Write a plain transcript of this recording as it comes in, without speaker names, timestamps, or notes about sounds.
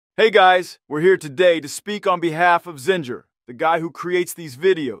Hey guys, we're here today to speak on behalf of Zinger, the guy who creates these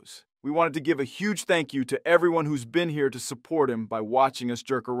videos. We wanted to give a huge thank you to everyone who's been here to support him by watching us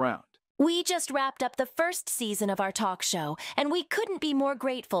jerk around. We just wrapped up the first season of our talk show, and we couldn't be more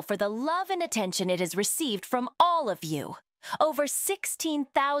grateful for the love and attention it has received from all of you. Over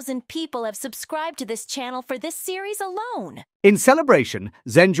 16,000 people have subscribed to this channel for this series alone. In celebration,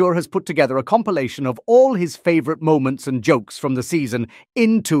 Zinger has put together a compilation of all his favorite moments and jokes from the season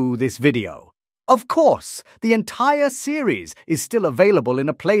into this video. Of course, the entire series is still available in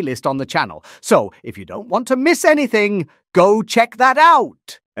a playlist on the channel, so if you don't want to miss anything, go check that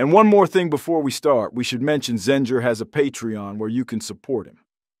out. And one more thing before we start, we should mention Zinger has a Patreon where you can support him.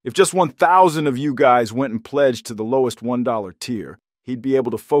 If just 1,000 of you guys went and pledged to the lowest $1 tier, he'd be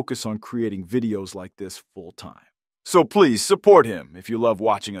able to focus on creating videos like this full time. So please support him if you love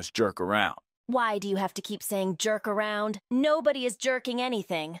watching us jerk around. Why do you have to keep saying jerk around? Nobody is jerking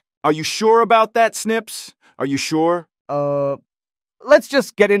anything. Are you sure about that, Snips? Are you sure? Let's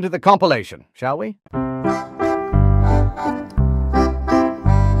just get into the compilation, shall we?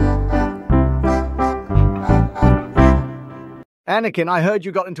 Anakin, I heard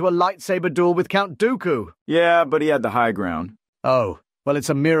you got into a lightsaber duel with Count Dooku. Yeah, but he had the high ground. Oh, well, it's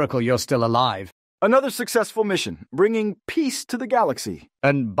a miracle you're still alive. Another successful mission, bringing peace to the galaxy.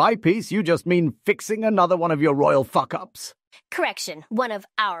 And by peace, you just mean fixing another one of your royal fuck-ups. Correction, one of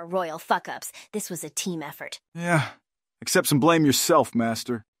our royal fuck-ups. This was a team effort. Yeah, accept some blame yourself,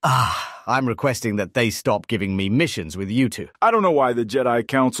 Master. I'm requesting that they stop giving me missions with you two. I don't know why the Jedi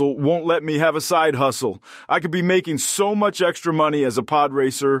Council won't let me have a side hustle. I could be making so much extra money as a pod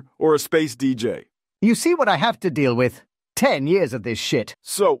racer or a space DJ. You see what I have to deal with? 10 years of this shit.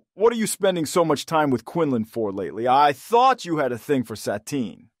 So, what are you spending so much time with Quinlan for lately? I thought you had a thing for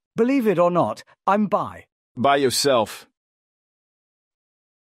Satine. Believe it or not, I'm bi. By yourself.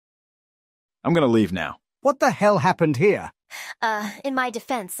 I'm gonna leave now. What the hell happened here? In my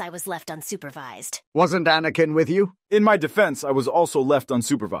defense, I was left unsupervised. Wasn't Anakin with you? In my defense, I was also left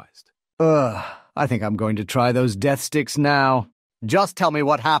unsupervised. I think I'm going to try those death sticks now. Just tell me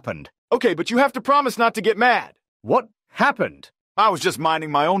what happened. Okay, but you have to promise not to get mad. What happened? I was just minding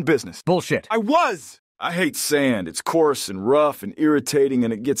my own business. Bullshit. I was! I hate sand. It's coarse and rough and irritating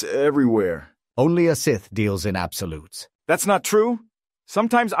and it gets everywhere. Only a Sith deals in absolutes. That's not true.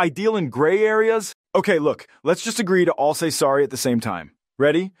 Sometimes I deal in gray areas. Okay, look, let's just agree to all say sorry at the same time.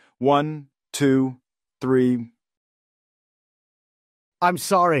 Ready? 1, 2, 3. I'm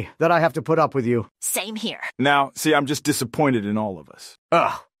sorry that I have to put up with you. Same here. Now, see, I'm just disappointed in all of us.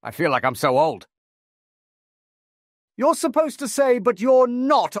 I feel like I'm so old. You're supposed to say, but you're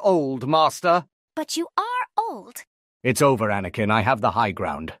not old, Master. But you are old. It's over, Anakin. I have the high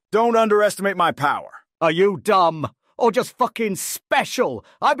ground. Don't underestimate my power. Are you dumb? Or just fucking special?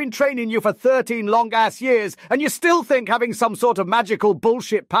 I've been training you for 13 long-ass years, and you still think having some sort of magical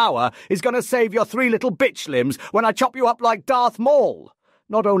bullshit power is gonna save your 3 little bitch limbs when I chop you up like Darth Maul?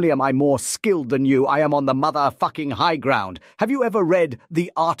 Not only am I more skilled than you, I am on the motherfucking high ground. Have you ever read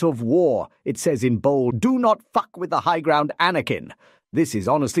The Art of War? It says in bold, do not fuck with the high ground, Anakin. This is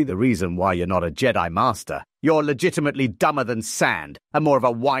honestly the reason why you're not a Jedi Master. You're legitimately dumber than sand, and more of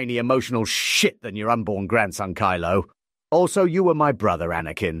a whiny, emotional shit than your unborn grandson, Kylo. Also, you were my brother,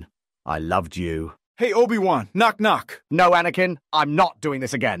 Anakin. I loved you. Hey, Obi-Wan, knock knock. No, Anakin, I'm not doing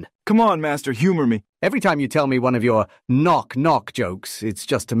this again. Come on, Master, humor me. Every time you tell me one of your knock-knock jokes, it's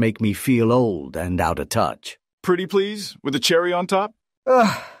just to make me feel old and out of touch. Pretty please, with a cherry on top?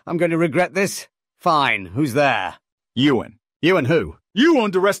 I'm going to regret this. Fine, who's there? Ewan. Ewan who? You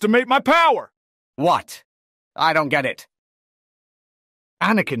underestimate my power! What? I don't get it.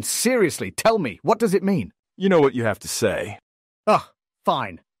 Anakin, seriously, tell me, what does it mean? You know what you have to say.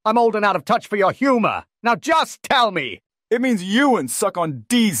 Fine. I'm old and out of touch for your humor. Now just tell me. It means Ewan suck on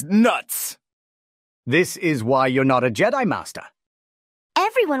D's nuts. This is why you're not a Jedi Master.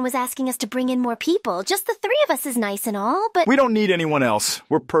 Everyone was asking us to bring in more people. Just the 3 of us is nice and all, but... We don't need anyone else.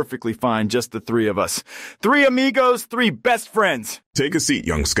 We're perfectly fine, just the 3 of us. 3 amigos, 3 best friends. Take a seat,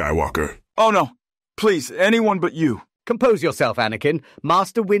 young Skywalker. Oh no. Please, anyone but you. Compose yourself, Anakin.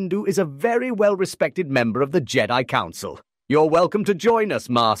 Master Windu is a very well-respected member of the Jedi Council. You're welcome to join us,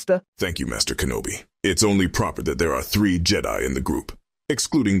 Master. Thank you, Master Kenobi. It's only proper that there are 3 Jedi in the group,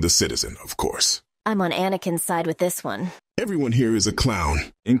 excluding the citizen, of course. I'm on Anakin's side with this one. Everyone here is a clown.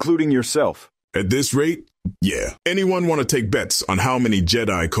 Including yourself. At this rate, yeah. Anyone want to take bets on how many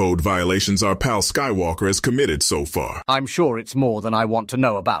Jedi Code violations our pal Skywalker has committed so far? I'm sure it's more than I want to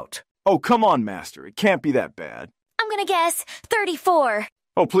know about. Oh, come on, Master. It can't be that bad. I'm gonna guess 34.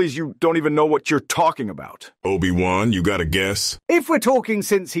 Oh, please, you don't even know what you're talking about. Obi-Wan, you got a guess? If we're talking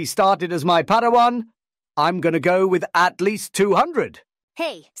since he started as my Padawan, I'm gonna go with at least 200.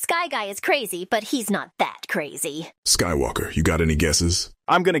 Hey, Sky Guy is crazy, but he's not that crazy. Skywalker, you got any guesses?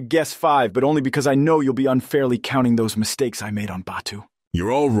 I'm gonna guess 5, but only because I know you'll be unfairly counting those mistakes I made on Batuu.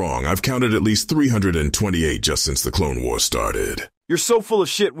 You're all wrong. I've counted at least 328 just since the Clone Wars started. You're so full of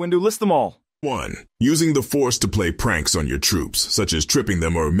shit, Windu. List them all. 1. Using the Force to play pranks on your troops, such as tripping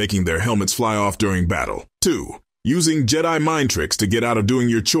them or making their helmets fly off during battle. 2. Using Jedi mind tricks to get out of doing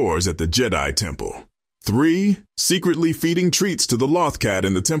your chores at the Jedi Temple. 3. Secretly feeding treats to the Lothcat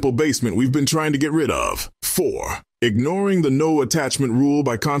in the temple basement we've been trying to get rid of. 4. Ignoring the no attachment rule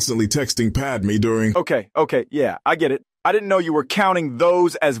by constantly texting Padme during... Okay, yeah, I get it. I didn't know you were counting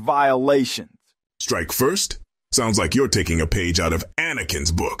those as violations. Strike first? Sounds like you're taking a page out of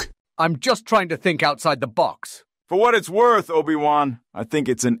Anakin's book. I'm just trying to think outside the box. For what it's worth, Obi-Wan, I think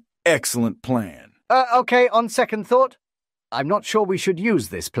it's an excellent plan. Okay, on second thought, I'm not sure we should use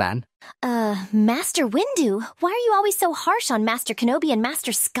this plan. Master Windu, why are you always so harsh on Master Kenobi and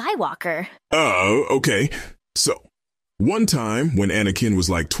Master Skywalker? Oh, okay. So, one time when Anakin was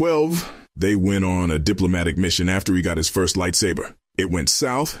like 12, they went on a diplomatic mission after he got his first lightsaber. It went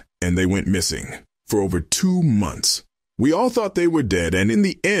south, and they went missing for over 2 months. We all thought they were dead, and in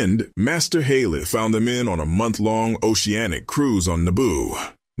the end, Master Haley found them in on a month-long oceanic cruise on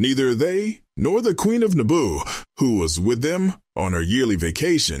Naboo. Neither they nor the Queen of Naboo, who was with them on her yearly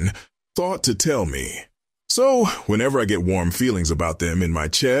vacation, thought to tell me. So, whenever I get warm feelings about them in my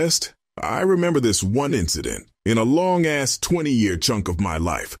chest, I remember this one incident in a long-ass 20-year chunk of my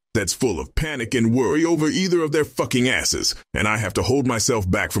life that's full of panic and worry over either of their fucking asses, and I have to hold myself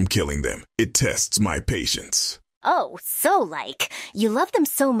back from killing them. It tests my patience. Oh, so you love them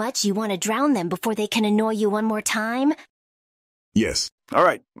so much you want to drown them before they can annoy you one more time? Yes. All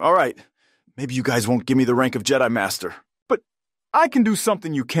right. Maybe you guys won't give me the rank of Jedi Master, but I can do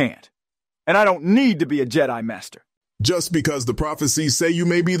something you can't. And I don't need to be a Jedi Master. Just because the prophecies say you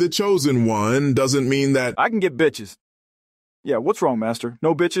may be the chosen one doesn't mean that... I can get bitches. Yeah, what's wrong, Master?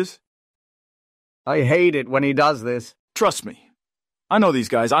 No bitches? I hate it when he does this. Trust me. I know these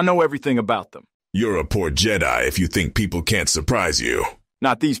guys. I know everything about them. You're a poor Jedi if you think people can't surprise you.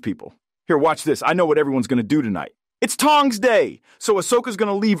 Not these people. Here, watch this. I know what everyone's going to do tonight. It's Tong's Day, so Ahsoka's going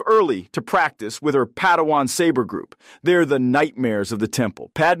to leave early to practice with her Padawan Saber group. They're the nightmares of the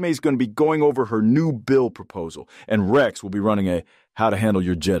temple. Padme's going to be going over her new bill proposal, and Rex will be running a How to Handle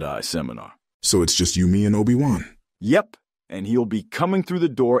Your Jedi seminar. So it's just you, me, and Obi-Wan? Yep, and he'll be coming through the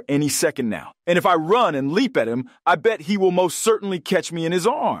door any second now. And if I run and leap at him, I bet he will most certainly catch me in his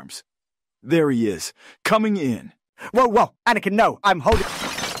arms. There he is, coming in. Whoa, Anakin, no, I'm holding...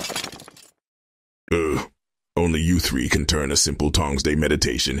 Only you three can turn a simple Tong's Day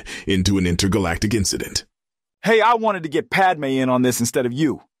meditation into an intergalactic incident. Hey, I wanted to get Padme in on this instead of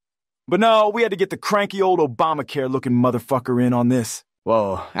you. But no, we had to get the cranky old Obamacare-looking motherfucker in on this.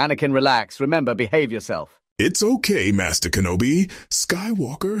 Whoa, Anakin, relax. Remember, behave yourself. It's okay, Master Kenobi.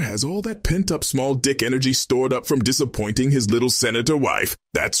 Skywalker has all that pent-up small dick energy stored up from disappointing his little senator wife.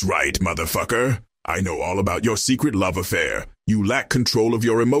 That's right, motherfucker. I know all about your secret love affair. You lack control of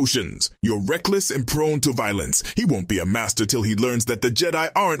your emotions. You're reckless and prone to violence. He won't be a master till he learns that the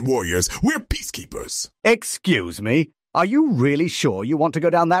Jedi aren't warriors. We're peacekeepers. Excuse me? Are you really sure you want to go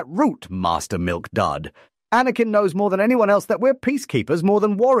down that route, Master Milk Dud? Anakin knows more than anyone else that we're peacekeepers more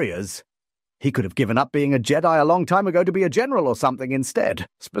than warriors. He could have given up being a Jedi a long time ago to be a general or something instead,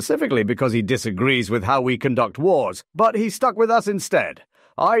 specifically because he disagrees with how we conduct wars, but he stuck with us instead.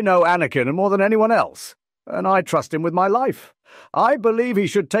 I know Anakin more than anyone else, and I trust him with my life. I believe he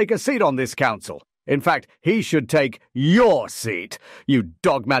should take a seat on this council. In fact, he should take your seat, you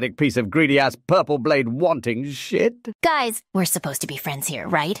dogmatic piece of greedy-ass purple blade wanting shit. Guys, we're supposed to be friends here,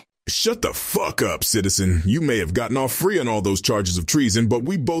 right? Shut the fuck up, citizen. You may have gotten off free on all those charges of treason, but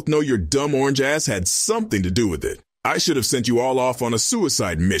we both know your dumb orange ass had something to do with it. I should have sent you all off on a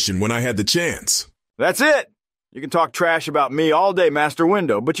suicide mission when I had the chance. That's it! You can talk trash about me all day, Master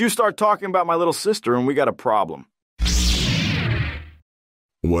Windu, but you start talking about my little sister and we got a problem.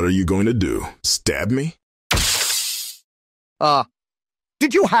 What are you going to do? Stab me?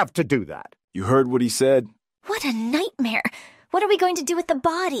 Did you have to do that? You heard what he said? What a nightmare. What are we going to do with the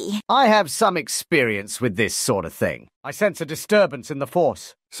body? I have some experience with this sort of thing. I sense a disturbance in the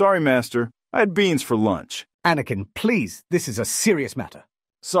Force. Sorry, Master. I had beans for lunch. Anakin, please, this is a serious matter.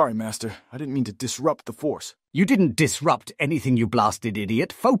 Sorry, Master. I didn't mean to disrupt the Force. You didn't disrupt anything, you blasted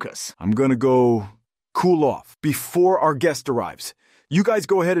idiot. Focus. I'm gonna go cool off before our guest arrives. You guys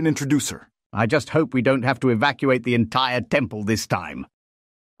go ahead and introduce her. I just hope we don't have to evacuate the entire temple this time.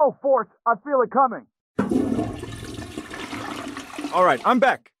 Oh, Force, I feel it coming. All right, I'm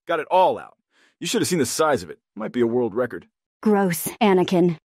back. Got it all out. You should have seen the size of it. Might be a world record. Gross,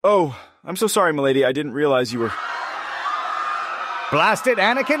 Anakin. Oh, I'm so sorry, milady. I didn't realize you were... Blast it,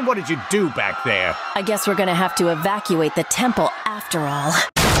 Anakin! What did you do back there? I guess we're gonna have to evacuate the temple after all.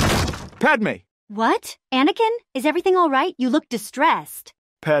 Padme! What? Anakin? Is everything all right? You look distressed.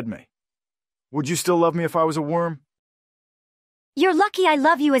 Padme. Would you still love me if I was a worm? You're lucky I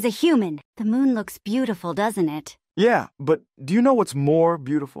love you as a human. The moon looks beautiful, doesn't it? Yeah, but do you know what's more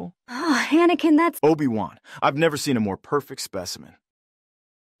beautiful? Oh, Anakin, that's... Obi-Wan. I've never seen a more perfect specimen.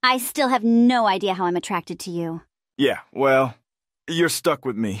 I still have no idea how I'm attracted to you. Yeah, well, you're stuck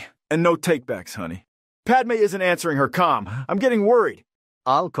with me. And no takebacks, honey. Padme isn't answering her comm. I'm getting worried.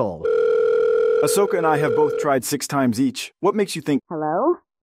 I'll call. Ahsoka and I have both tried 6 times each. What makes you think... Hello?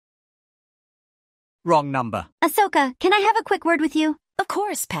 Wrong number. Ahsoka, can I have a quick word with you? Of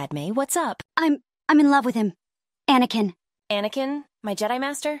course, Padme. What's up? I'm in love with him. Anakin. Anakin, my Jedi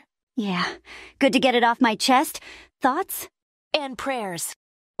Master? Yeah. Good to get it off my chest. Thoughts? And prayers.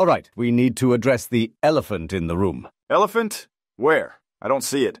 All right, we need to address the elephant in the room. Elephant? Where? I don't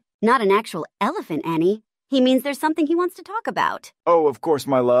see it. Not an actual elephant, Annie. He means there's something he wants to talk about. Oh, of course,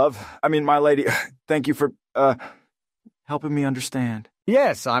 my love. I mean, my lady. Thank you for, helping me understand.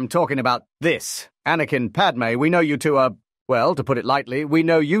 Yes, I'm talking about this. Anakin, Padme, we know you two are, well, to put it lightly, we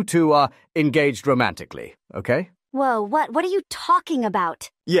know you two are engaged romantically, okay? Whoa, what are you talking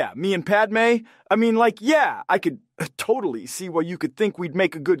about? Yeah, me and Padme? I mean, like, yeah, I could totally see why you could think we'd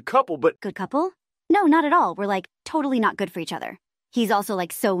make a good couple, but... Good couple? No, not at all. We're, like, totally not good for each other. He's also,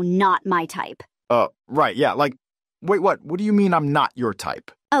 like, so not my type. Right, yeah, like, wait, what? What do you mean I'm not your type?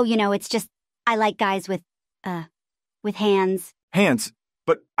 Oh, it's just, I like guys with hands. Hands?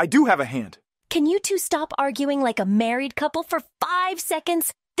 But I do have a hand. Can you two stop arguing like a married couple for 5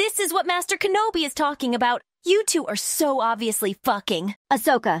 seconds? This is what Master Kenobi is talking about. You two are so obviously fucking.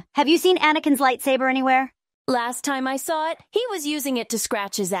 Ahsoka, have you seen Anakin's lightsaber anywhere? Last time I saw it, he was using it to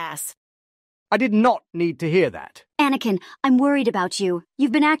scratch his ass. I did not need to hear that. Anakin, I'm worried about you.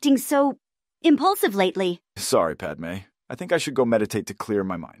 You've been acting so impulsive lately. Sorry, Padme. I think I should go meditate to clear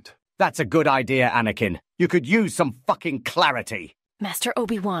my mind. That's a good idea, Anakin. You could use some fucking clarity. Master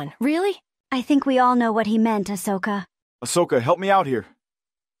Obi-Wan, really? I think we all know what he meant, Ahsoka. Ahsoka, help me out here.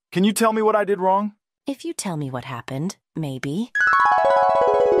 Can you tell me what I did wrong? If you tell me what happened, maybe.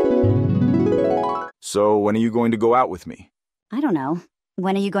 So, when are you going to go out with me? I don't know.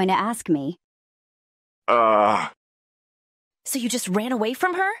 When are you going to ask me? So you just ran away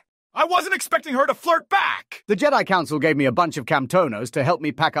from her? I wasn't expecting her to flirt back! The Jedi Council gave me a bunch of Camtonos to help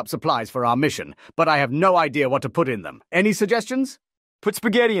me pack up supplies for our mission, but I have no idea what to put in them. Any suggestions? Put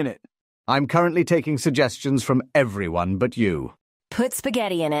spaghetti in it. I'm currently taking suggestions from everyone but you. Put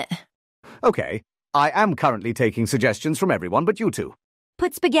spaghetti in it. Okay, I am currently taking suggestions from everyone but you two.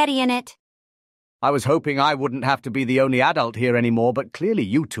 Put spaghetti in it. I was hoping I wouldn't have to be the only adult here anymore, but clearly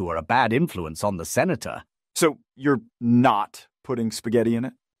you two are a bad influence on the senator. So, you're not putting spaghetti in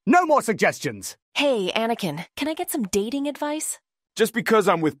it? No more suggestions! Hey, Anakin, can I get some dating advice? Just because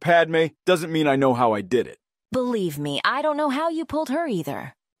I'm with Padme doesn't mean I know how I did it. Believe me, I don't know how you pulled her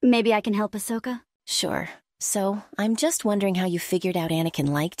either. Maybe I can help, Ahsoka? Sure. So, I'm just wondering how you figured out Anakin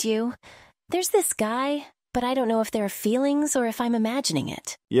liked you. There's this guy, but I don't know if there are feelings or if I'm imagining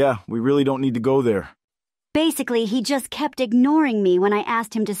it. Yeah, we really don't need to go there. Basically, he just kept ignoring me when I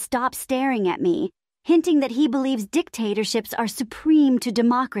asked him to stop staring at me, hinting that he believes dictatorships are supreme to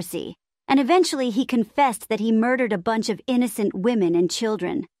democracy. And eventually he confessed that he murdered a bunch of innocent women and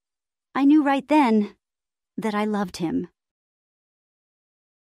children. I knew right then that I loved him.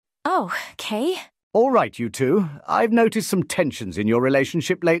 Oh, okay. All right, you two. I've noticed some tensions in your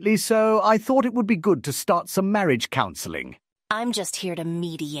relationship lately, so I thought it would be good to start some marriage counseling. I'm just here to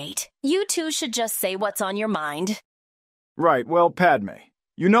mediate. You two should just say what's on your mind. Right, well, Padme,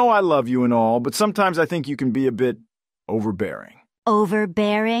 you know I love you and all, but sometimes I think you can be a bit overbearing.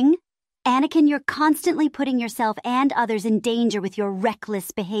 Overbearing? Anakin, you're constantly putting yourself and others in danger with your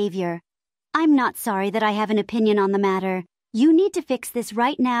reckless behavior. I'm not sorry that I have an opinion on the matter. You need to fix this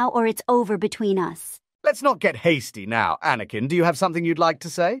right now or it's over between us. Let's not get hasty now. Anakin, do you have something you'd like to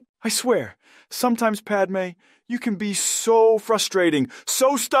say? I swear, sometimes, Padme, you can be so frustrating,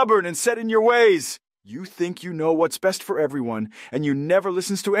 so stubborn and set in your ways. You think you know what's best for everyone, and you never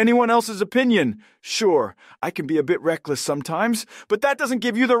listens to anyone else's opinion. Sure, I can be a bit reckless sometimes, but that doesn't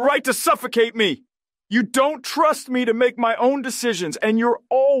give you the right to suffocate me. You don't trust me to make my own decisions, and you're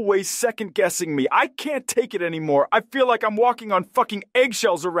always second-guessing me. I can't take it anymore. I feel like I'm walking on fucking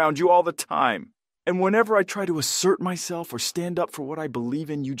eggshells around you all the time. And whenever I try to assert myself or stand up for what I believe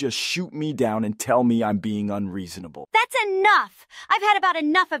in, you just shoot me down and tell me I'm being unreasonable. That's enough! I've had about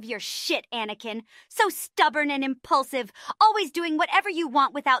enough of your shit, Anakin. So stubborn and impulsive, always doing whatever you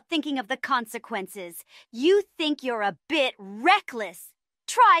want without thinking of the consequences. You think you're a bit reckless.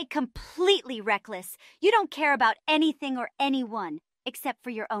 Try completely reckless. You don't care about anything or anyone, except for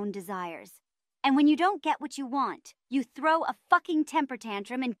your own desires. And when you don't get what you want, you throw a fucking temper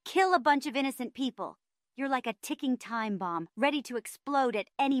tantrum and kill a bunch of innocent people. You're like a ticking time bomb, ready to explode at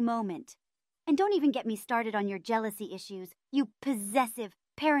any moment. And don't even get me started on your jealousy issues, you possessive,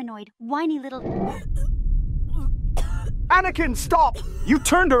 paranoid, whiny little... Anakin, stop! You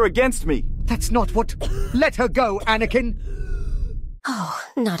turned her against me! That's not what... Let her go, Anakin! Oh,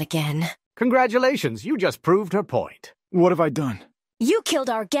 not again. Congratulations, you just proved her point. What have I done? You killed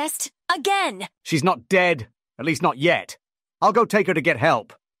our guest again! She's not dead. At least not yet. I'll go take her to get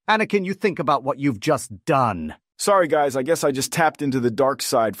help. Anakin, you think about what you've just done. Sorry, guys, I guess I just tapped into the dark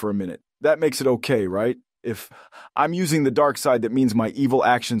side for a minute. That makes it okay, right? If I'm using the dark side, that means my evil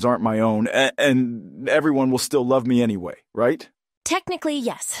actions aren't my own, and everyone will still love me anyway, right? Technically,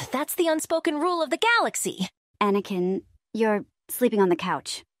 yes. That's the unspoken rule of the galaxy. Anakin, you're sleeping on the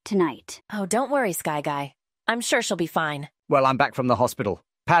couch tonight. Oh, don't worry, Sky Guy. I'm sure she'll be fine. Well, I'm back from the hospital.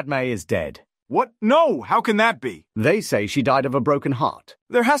 Padme is dead. What? No! How can that be? They say she died of a broken heart.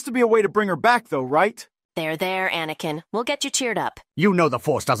 There has to be a way to bring her back, though, right? There, Anakin. We'll get you cheered up. You know the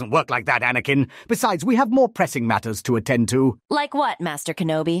Force doesn't work like that, Anakin. Besides, we have more pressing matters to attend to. Like what, Master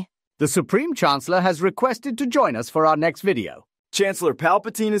Kenobi? The Supreme Chancellor has requested to join us for our next video. Chancellor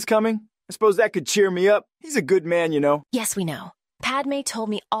Palpatine is coming? I suppose that could cheer me up. He's a good man, you know. Yes, we know. Padme told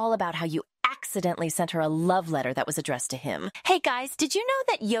me all about how you accidentally sent her a love letter that was addressed to him. Hey, guys, did you know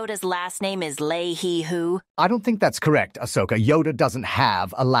that Yoda's last name is Lei-He-Hu? I don't think that's correct, Ahsoka. Yoda doesn't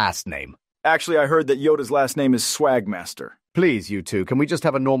have a last name. Actually, I heard that Yoda's last name is Swagmaster. Please, you two, can we just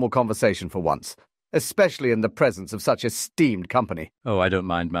have a normal conversation for once? Especially in the presence of such esteemed company. Oh, I don't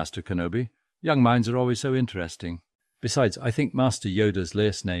mind, Master Kenobi. Young minds are always so interesting. Besides, I think Master Yoda's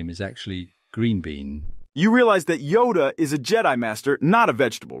last name is actually Greenbean. You realize that Yoda is a Jedi Master, not a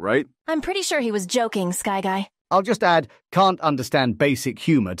vegetable, right? I'm pretty sure he was joking, Sky Guy. I'll just add, can't understand basic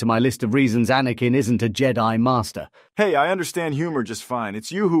humor to my list of reasons Anakin isn't a Jedi Master. Hey, I understand humor just fine.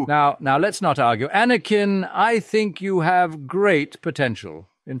 It's you who... Now, let's not argue. Anakin, I think you have great potential.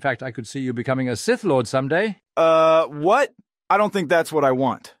 In fact, I could see you becoming a Sith Lord someday. What? I don't think that's what I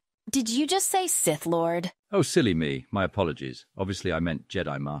want. Did you just say Sith Lord? Oh, silly me. My apologies. Obviously, I meant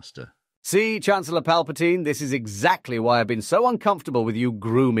Jedi Master. See, Chancellor Palpatine, this is exactly why I've been so uncomfortable with you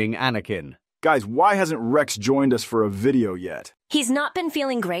grooming Anakin. Guys, why hasn't Rex joined us for a video yet? He's not been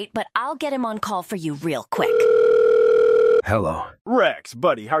feeling great, but I'll get him on call for you real quick. Hello. Rex,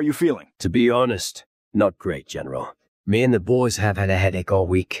 buddy, how are you feeling? To be honest, not great, General. Me and the boys have had a headache all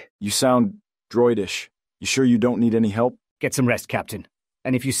week. You sound droidish. You sure you don't need any help? Get some rest, Captain.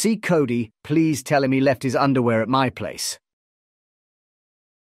 And if you see Cody, please tell him he left his underwear at my place.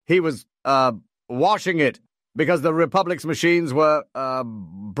 He was, washing it because the Republic's machines were,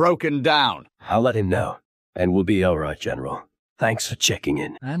 broken down. I'll let him know, and we'll be all right, General. Thanks for checking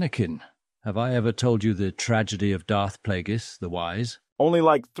in. Anakin, have I ever told you the tragedy of Darth Plagueis the Wise? Only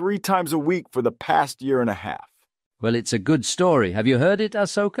like 3 times a week for the past year and a half. Well, it's a good story. Have you heard it,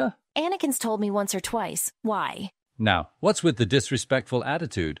 Ahsoka? Anakin's told me once or twice. Why? Now, what's with the disrespectful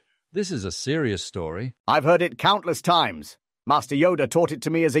attitude? This is a serious story. I've heard it countless times. Master Yoda taught it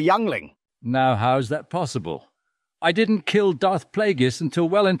to me as a youngling. Now, how's that possible? I didn't kill Darth Plagueis until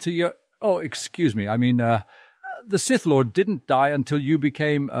well into your... Oh, excuse me. I mean, the Sith Lord didn't die until you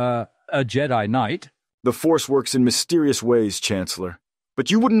became, a Jedi Knight. The Force works in mysterious ways, Chancellor.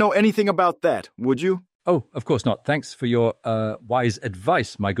 But you wouldn't know anything about that, would you? Oh, of course not. Thanks for your, wise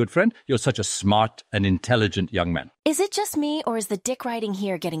advice, my good friend. You're such a smart and intelligent young man. Is it just me, or is the dick riding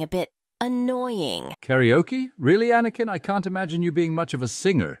here getting a bit annoying? Karaoke? Really, Anakin? I can't imagine you being much of a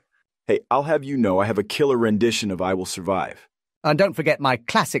singer. Hey, I'll have you know I have a killer rendition of I Will Survive. And don't forget my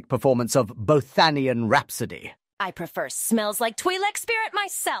classic performance of Bothanian Rhapsody. I prefer Smells Like Twi'lek Spirit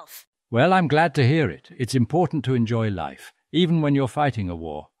myself. Well, I'm glad to hear it. It's important to enjoy life, even when you're fighting a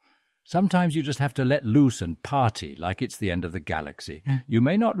war. Sometimes you just have to let loose and party like it's the end of the galaxy. You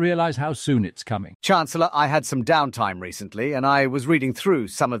may not realize how soon it's coming. Chancellor, I had some downtime recently, and I was reading through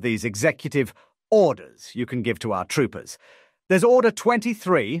some of these executive orders you can give to our troopers. There's Order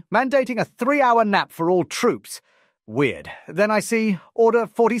 23, mandating a 3-hour nap for all troops. Weird. Then I see Order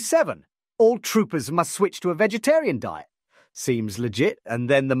 47. All troopers must switch to a vegetarian diet. Seems legit. And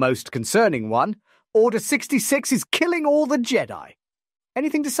then the most concerning one, Order 66 is killing all the Jedi.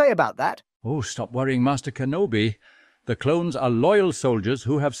 Anything to say about that? Oh, stop worrying, Master Kenobi. The clones are loyal soldiers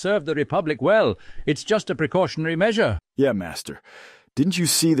who have served the Republic well. It's just a precautionary measure. Yeah, Master. Didn't you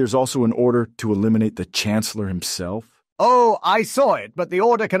see there's also an order to eliminate the Chancellor himself? Oh, I saw it, but the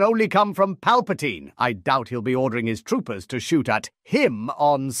order can only come from Palpatine. I doubt he'll be ordering his troopers to shoot at him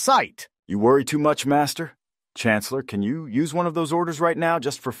on sight. You worry too much, Master? Chancellor, can you use one of those orders right now,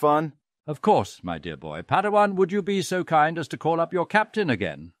 just for fun? Of course, my dear boy. Padawan, would you be so kind as to call up your captain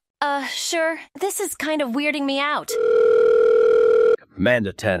again? Sure. This is kind of weirding me out.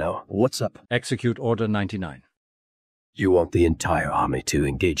 Commander Tano, what's up? Execute Order 99. You want the entire army to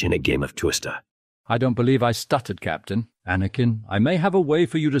engage in a game of Twister. I don't believe I stuttered, Captain. Anakin, I may have a way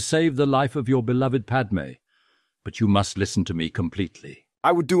for you to save the life of your beloved Padme, but you must listen to me completely.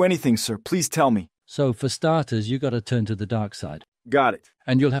 I would do anything, sir. Please tell me. So, for starters, you gotta turn to the dark side. Got it.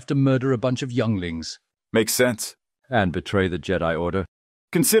 And you'll have to murder a bunch of younglings. Makes sense. And betray the Jedi Order.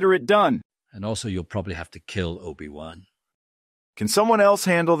 Consider it done. And also you'll probably have to kill Obi-Wan. Can someone else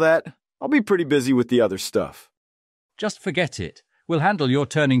handle that? I'll be pretty busy with the other stuff. Just forget it. We'll handle your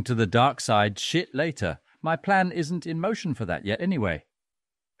turning to the dark side shit later. My plan isn't in motion for that yet anyway.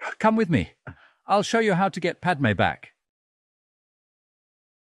 Come with me. I'll show you how to get Padme back.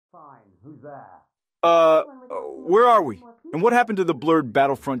 Fine, who's there? Where are we? And what happened to the blurred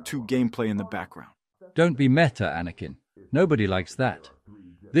Battlefront 2 gameplay in the background? Don't be meta, Anakin. Nobody likes that.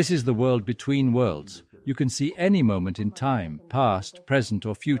 This is the world between worlds. You can see any moment in time, past, present,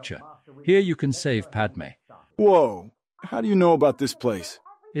 or future. Here you can save Padme. Whoa. How do you know about this place?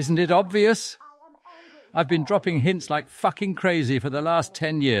 Isn't it obvious? I've been dropping hints like fucking crazy for the last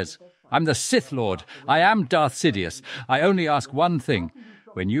 10 years. I'm the Sith Lord. I am Darth Sidious. I only ask one thing.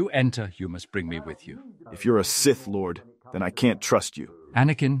 When you enter, you must bring me with you. If you're a Sith Lord, then I can't trust you.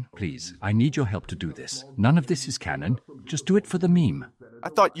 Anakin, please, I need your help to do this. None of this is canon. Just do it for the meme. I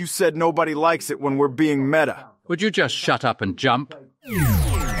thought you said nobody likes it when we're being meta. Would you just shut up and jump?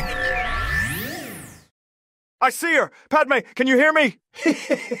 I see her! Padme, can you hear me?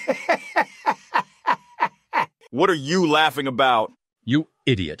 What are you laughing about? You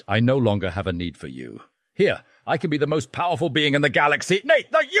idiot. I no longer have a need for you. Here, I can be the most powerful being in the galaxy, nay,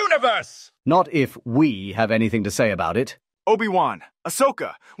 the universe! Not if we have anything to say about it. Obi-Wan,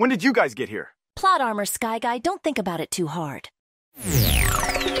 Ahsoka, when did you guys get here? Plot armor, Sky Guy. Don't think about it too hard.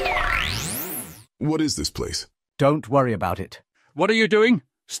 What is this place? Don't worry about it. What are you doing?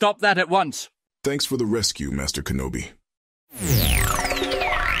 Stop that at once. Thanks for the rescue, Master Kenobi.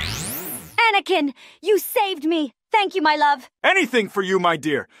 Anakin, you saved me. Thank you, my love. Anything for you, my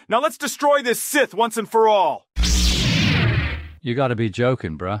dear. Now let's destroy this Sith once and for all. You gotta be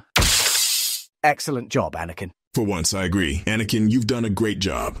joking, bruh. Excellent job, Anakin. For once, I agree. Anakin, you've done a great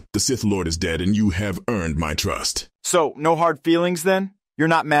job. The Sith Lord is dead, and you have earned my trust. So, no hard feelings then? You're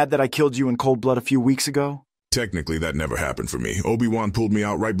not mad that I killed you in cold blood a few weeks ago? Technically, that never happened for me. Obi-Wan pulled me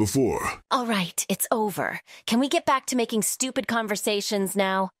out right before. All right, it's over. Can we get back to making stupid conversations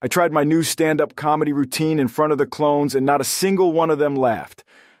now? I tried my new stand-up comedy routine in front of the clones, and not a single one of them laughed.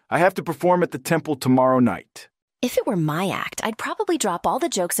 I have to perform at the temple tomorrow night. If it were my act, I'd probably drop all the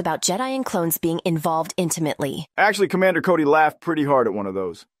jokes about Jedi and clones being involved intimately. Actually, Commander Cody laughed pretty hard at one of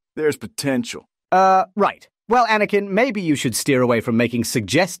those. There's potential. Right. Well, Anakin, maybe you should steer away from making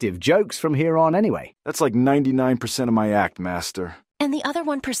suggestive jokes from here on anyway. That's like 99% of my act, Master. And the other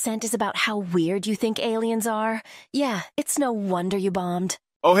 1% is about how weird you think aliens are. Yeah, it's no wonder you bombed.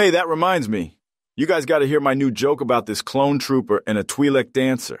 Oh, hey, that reminds me. You guys gotta hear my new joke about this clone trooper and a Twi'lek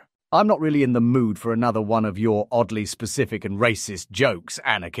dancer. I'm not really in the mood for another one of your oddly specific and racist jokes,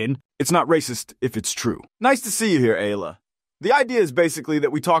 Anakin. It's not racist if it's true. Nice to see you here, Ayla. The idea is basically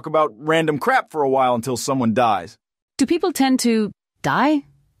that we talk about random crap for a while until someone dies. Do people tend to die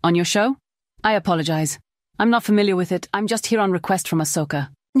on your show? I apologize. I'm not familiar with it. I'm just here on request from Ahsoka.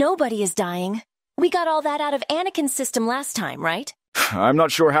 Nobody is dying. We got all that out of Anakin's system last time, right? I'm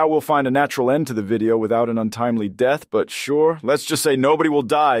not sure how we'll find a natural end to the video without an untimely death, but sure, let's just say nobody will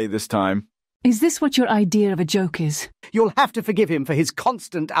die this time. Is this what your idea of a joke is? You'll have to forgive him for his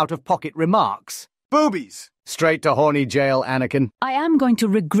constant out-of-pocket remarks. Boobies! Straight to horny jail, Anakin. I am going to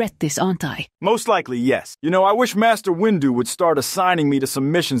regret this, aren't I? Most likely, yes. You know, I wish Master Windu would start assigning me to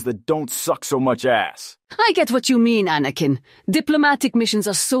some missions that don't suck so much ass. I get what you mean, Anakin. Diplomatic missions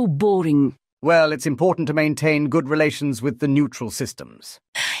are so boring. Well, it's important to maintain good relations with the neutral systems.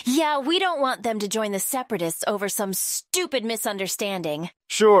 Yeah, we don't want them to join the Separatists over some stupid misunderstanding.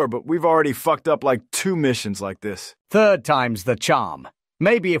 Sure, but we've already fucked up like 2 missions like this. Third time's the charm.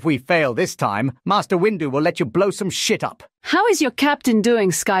 Maybe if we fail this time, Master Windu will let you blow some shit up. How is your captain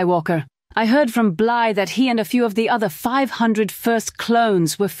doing, Skywalker? I heard from Bly that he and a few of the other 500 first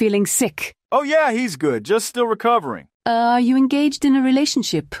clones were feeling sick. Oh yeah, he's good, just still recovering. Are you engaged in a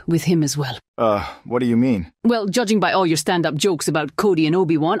relationship with him as well? What do you mean? Well, judging by all your stand-up jokes about Cody and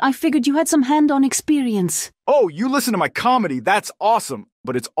Obi-Wan, I figured you had some hand-on experience. Oh, you listen to my comedy, that's awesome.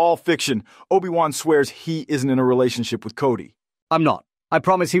 But it's all fiction. Obi-Wan swears he isn't in a relationship with Cody. I'm not. I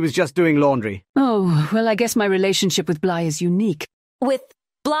promise he was just doing laundry. Oh, well, I guess my relationship with Bly is unique. With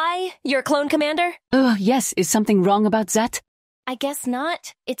Bly, your clone commander? Yes. Is something wrong about that? I guess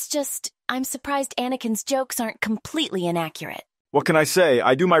not. It's just, I'm surprised Anakin's jokes aren't completely inaccurate. What can I say?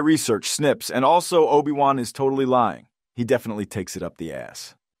 I do my research, snips, and also Obi-Wan is totally lying. He definitely takes it up the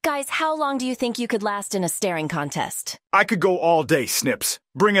ass. Guys, how long do you think you could last in a staring contest? I could go all day, Snips.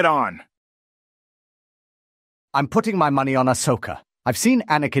 Bring it on. I'm putting my money on Ahsoka. I've seen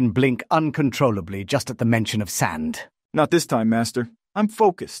Anakin blink uncontrollably just at the mention of sand. Not this time, Master. I'm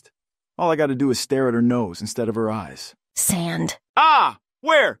focused. All I gotta do is stare at her nose instead of her eyes. Sand. Ah!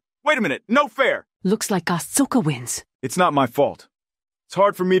 Where? Wait a minute. No fair. Looks like Ahsoka wins. It's not my fault. It's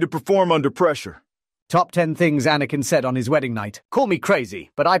hard for me to perform under pressure. Top 10 things Anakin said on his wedding night. Call me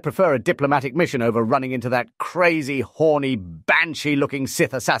crazy, but I prefer a diplomatic mission over running into that crazy, horny, banshee-looking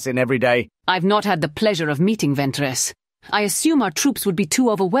Sith assassin every day. I've not had the pleasure of meeting Ventress. I assume our troops would be too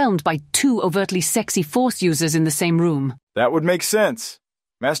overwhelmed by two overtly sexy Force users in the same room. That would make sense.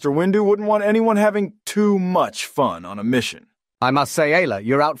 Master Windu wouldn't want anyone having too much fun on a mission. I must say, Ayla,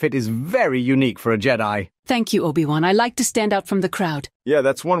 your outfit is very unique for a Jedi. Thank you, Obi-Wan. I like to stand out from the crowd. Yeah,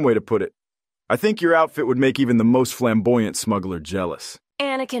 that's one way to put it. I think your outfit would make even the most flamboyant smuggler jealous.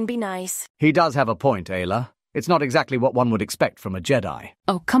 Anakin, be nice. He does have a point, Ayla. It's not exactly what one would expect from a Jedi.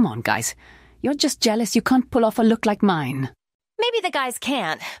 Oh, come on, guys. You're just jealous you can't pull off a look like mine. Maybe the guys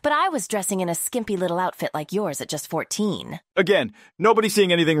can't, but I was dressing in a skimpy little outfit like yours at just 14. Again, nobody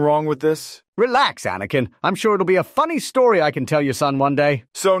seeing anything wrong with this? Relax, Anakin. I'm sure it'll be a funny story I can tell your son one day.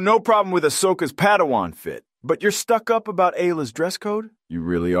 So no problem with Ahsoka's Padawan fit, but you're stuck up about Ayla's dress code? You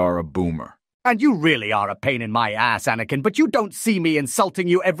really are a boomer. And you really are a pain in my ass, Anakin, but you don't see me insulting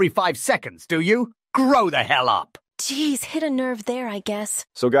you every 5 seconds, do you? Grow the hell up! Jeez, hit a nerve there, I guess.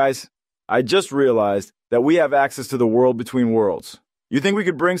 So guys, I just realized that we have access to the world between worlds. You think we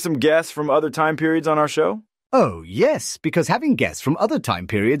could bring some guests from other time periods on our show? Oh, yes, because having guests from other time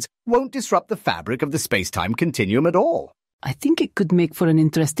periods won't disrupt the fabric of the space-time continuum at all. I think it could make for an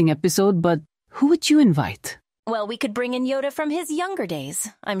interesting episode, but who would you invite? Well, we could bring in Yoda from his younger days.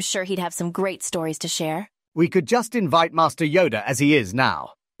 I'm sure he'd have some great stories to share. We could just invite Master Yoda as he is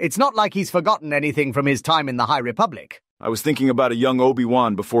now. It's not like he's forgotten anything from his time in the High Republic. I was thinking about a young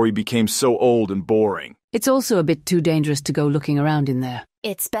Obi-Wan before he became so old and boring. It's also a bit too dangerous to go looking around in there.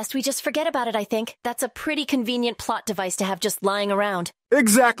 It's best we just forget about it, I think. That's a pretty convenient plot device to have just lying around.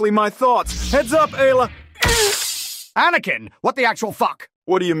 Exactly my thoughts. Heads up, Ayla. Anakin, what the actual fuck?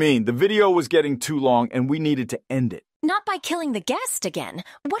 What do you mean? The video was getting too long and we needed to end it. Not by killing the guest again.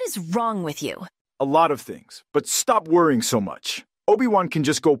 What is wrong with you? A lot of things, but stop worrying so much. Obi-Wan can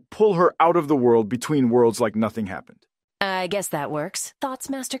just go pull her out of the world between worlds like nothing happened. I guess that works. Thoughts,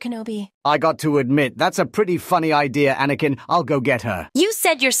 Master Kenobi? I got to admit, that's a pretty funny idea, Anakin. I'll go get her. You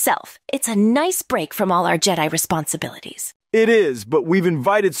said yourself, it's a nice break from all our Jedi responsibilities. It is, but we've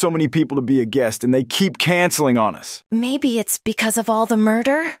invited so many people to be a guest and they keep canceling on us. Maybe it's because of all the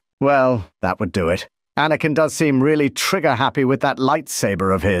murder? Well, that would do it. Anakin does seem really trigger-happy with that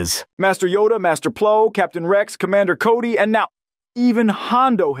lightsaber of his. Master Yoda, Master Plo, Captain Rex, Commander Cody, and now even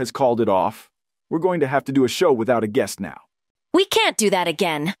Hondo has called it off. We're going to have to do a show without a guest now. We can't do that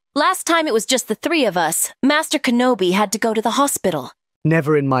again. Last time it was just the 3 of us. Master Kenobi had to go to the hospital.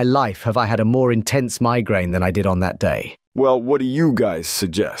 Never in my life have I had a more intense migraine than I did on that day. Well, what do you guys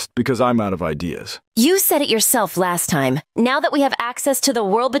suggest? Because I'm out of ideas. You said it yourself last time. Now that we have access to the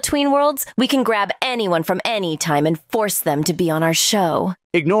world between worlds, we can grab anyone from any time and force them to be on our show.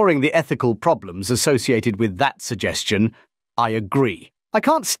 Ignoring the ethical problems associated with that suggestion, I agree. I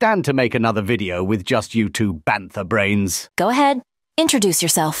can't stand to make another video with just you two bantha brains. Go ahead. Introduce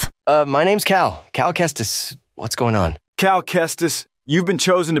yourself. My name's Cal. Cal Kestis. What's going on? Cal Kestis, you've been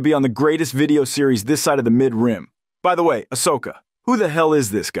chosen to be on the greatest video series this side of the mid-rim. By the way, Ahsoka, who the hell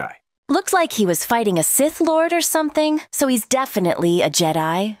is this guy? Looks like he was fighting a Sith Lord or something, so he's definitely a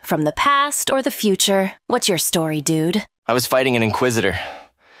Jedi, from the past or the future. What's your story, dude? I was fighting an Inquisitor.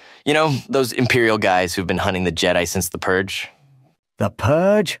 You know, those Imperial guys who've been hunting the Jedi since the Purge? The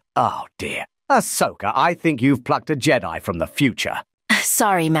Purge? Oh, dear. Ahsoka, I think you've plucked a Jedi from the future.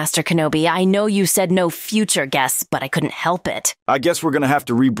 Sorry, Master Kenobi. I know you said no future guests, but I couldn't help it. I guess we're gonna have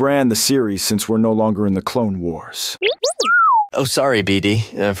to rebrand the series since we're no longer in the Clone Wars. Oh, sorry,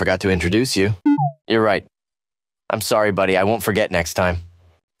 BD. I forgot to introduce you. You're right. I'm sorry, buddy. I won't forget next time.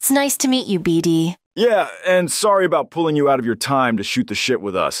 It's nice to meet you, BD. Yeah, and sorry about pulling you out of your time to shoot the shit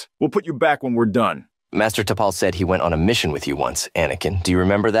with us. We'll put you back when we're done. Master Tapal said he went on a mission with you once, Anakin. Do you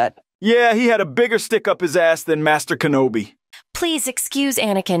remember that? Yeah, he had a bigger stick up his ass than Master Kenobi. Please excuse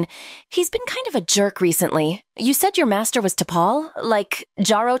Anakin. He's been kind of a jerk recently. You said your master was Tapal? Like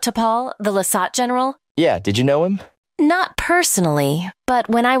Jaro Tapal, the Lasat general? Yeah, did you know him? Not personally, but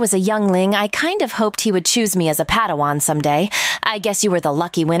when I was a youngling, I kind of hoped he would choose me as a Padawan someday. I guess you were the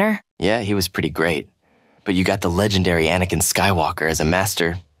lucky winner. Yeah, he was pretty great. But you got the legendary Anakin Skywalker as a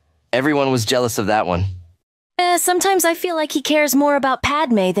master. Everyone was jealous of that one. Sometimes I feel like he cares more about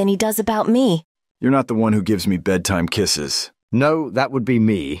Padme than he does about me. You're not the one who gives me bedtime kisses. No, that would be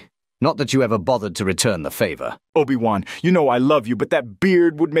me. Not that you ever bothered to return the favor. Obi-Wan, you know I love you, but that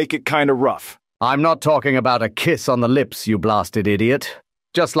beard would make it kinda rough. I'm not talking about a kiss on the lips, you blasted idiot.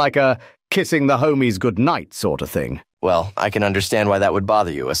 Just like a kissing the homies goodnight sort of thing. Well, I can understand why that would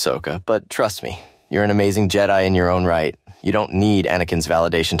bother you, Ahsoka, but trust me, you're an amazing Jedi in your own right. You don't need Anakin's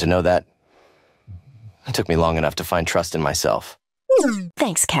validation to know that. It took me long enough to find trust in myself.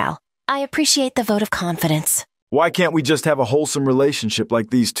 Thanks, Cal. I appreciate the vote of confidence. Why can't we just have a wholesome relationship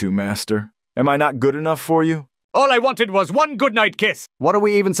like these two, Master? Am I not good enough for you? All I wanted was one goodnight kiss. What are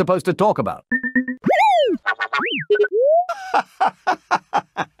we even supposed to talk about?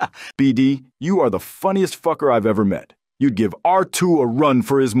 BD, you are the funniest fucker I've ever met. You'd give R2 a run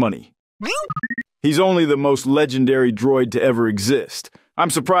for his money. He's only the most legendary droid to ever exist. I'm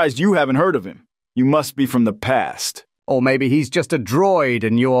surprised you haven't heard of him. You must be from the past. Or maybe he's just a droid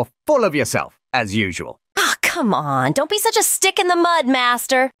and you're full of yourself, as usual. Ah, come on. Don't be such a stick in the mud,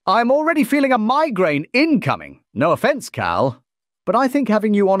 Master. I'm already feeling a migraine incoming. No offense, Cal. But I think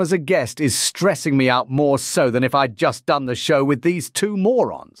having you on as a guest is stressing me out more so than if I'd just done the show with these two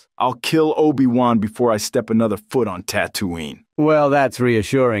morons. I'll kill Obi-Wan before I step another foot on Tatooine. Well, that's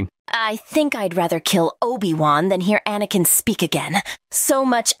reassuring. I think I'd rather kill Obi-Wan than hear Anakin speak again. So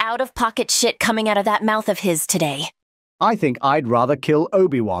much out-of-pocket shit coming out of that mouth of his today. I think I'd rather kill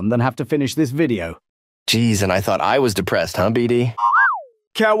Obi-Wan than have to finish this video. Jeez, and I thought I was depressed, huh, BD?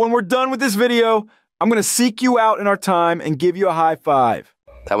 Cal, when we're done with this video, I'm gonna seek you out in our time and give you a high five.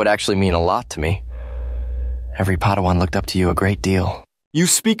 That would actually mean a lot to me. Every Padawan looked up to you a great deal. You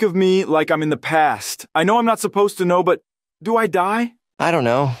speak of me like I'm in the past. I know I'm not supposed to know, but do I die? I don't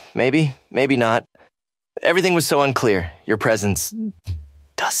know. Maybe, maybe not. Everything was so unclear. Your presence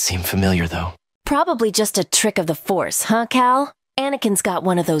does seem familiar, though. Probably just a trick of the Force, huh, Cal? Anakin's got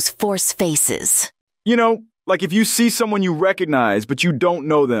one of those Force faces. You know, like if you see someone you recognize, but you don't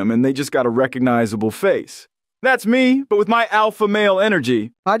know them and they just got a recognizable face. That's me, but with my alpha male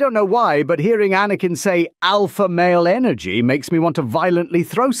energy. I don't know why, but hearing Anakin say alpha male energy makes me want to violently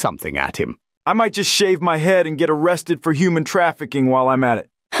throw something at him. I might just shave my head and get arrested for human trafficking while I'm at it.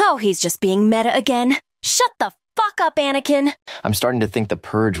 Oh, he's just being meta again. Shut the fuck up, Anakin. I'm starting to think the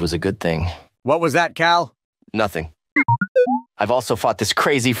purge was a good thing. What was that, Cal? Nothing. I've also fought this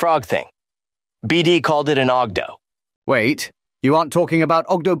crazy frog thing. BD called it an Ogdo. Wait, you aren't talking about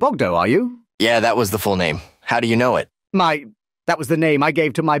Ogdo Bogdo, are you? Yeah, that was the full name. How do you know it? That was the name I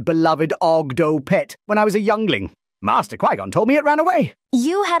gave to my beloved Ogdo pet when I was a youngling. Master Qui-Gon told me it ran away.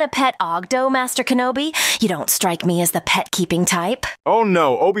 You had a pet Ogdo, Master Kenobi? You don't strike me as the pet-keeping type. Oh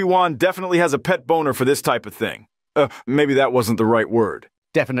no, Obi-Wan definitely has a pet boner for this type of thing. Maybe that wasn't the right word.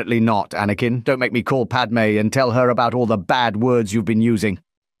 Definitely not, Anakin. Don't make me call Padme and tell her about all the bad words you've been using.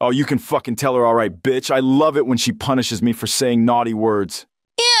 Oh, you can fucking tell her all right, bitch. I love it when she punishes me for saying naughty words.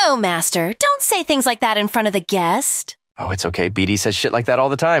 Ew, Master. Don't say things like that in front of the guest. Oh, it's okay. BD says shit like that all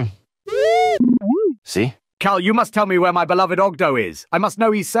the time. See? Cal, you must tell me where my beloved Ogdo is. I must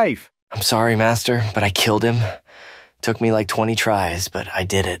know he's safe. I'm sorry, Master, but I killed him. Took me like 20 tries, but I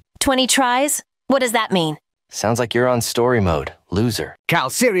did it. 20 tries? What does that mean? Sounds like you're on story mode. Loser. Cal,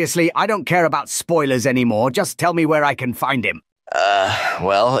 seriously, I don't care about spoilers anymore. Just tell me where I can find him.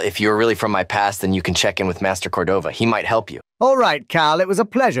 Well, if you're really from my past, then you can check in with Master Cordova. He might help you. All right, Cal, it was a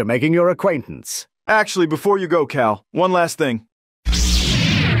pleasure making your acquaintance. Actually, before you go, Cal, one last thing.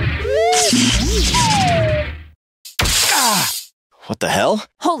 What the hell?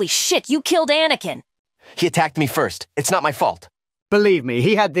 Holy shit, you killed Anakin. He attacked me first. It's not my fault. Believe me,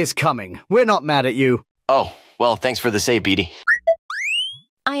 he had this coming. We're not mad at you. Oh, well, thanks for the save, BD.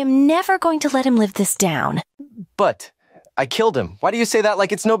 I am never going to let him live this down. But I killed him. Why do you say that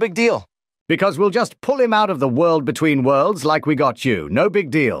like it's no big deal? Because we'll just pull him out of the world between worlds like we got you. No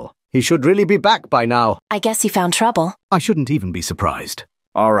big deal. He should really be back by now. I guess he found trouble. I shouldn't even be surprised.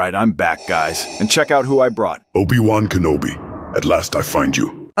 All right, I'm back, guys. And check out who I brought. Obi-Wan Kenobi. At last I find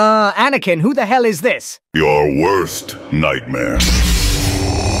you. Anakin, who the hell is this? Your worst nightmare.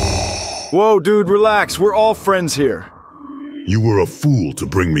 Whoa, dude, relax. We're all friends here. You were a fool to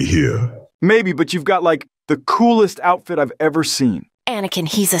bring me here. Maybe, but you've got, like, the coolest outfit I've ever seen. Anakin,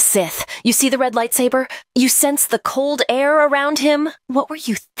 he's a Sith. You see the red lightsaber? You sense the cold air around him? What were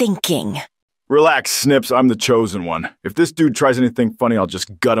you thinking? Relax, Snips. I'm the chosen one. If this dude tries anything funny, I'll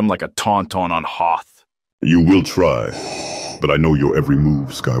just gut him like a tauntaun on Hoth. You will try, but I know your every move,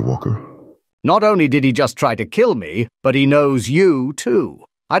 Skywalker. Not only did he just try to kill me, but he knows you, too.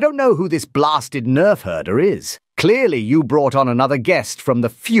 I don't know who this blasted nerf herder is. Clearly you brought on another guest from the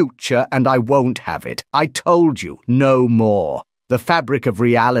future, and I won't have it. I told you, no more. The fabric of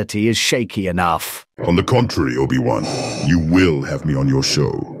reality is shaky enough. On the contrary, Obi-Wan, you will have me on your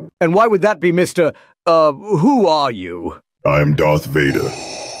show. And why would that be, Mr. Who are you? I am Darth Vader,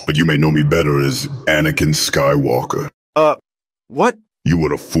 but you may know me better as Anakin Skywalker. What? You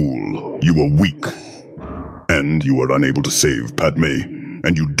were a fool. You were weak. And you were unable to save Padme.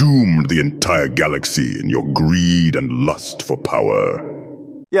 And you doomed the entire galaxy in your greed and lust for power.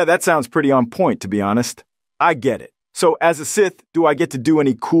 Yeah, that sounds pretty on point, to be honest. I get it. So, as a Sith, do I get to do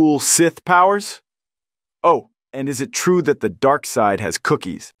any cool Sith powers? Oh, and is it true that the dark side has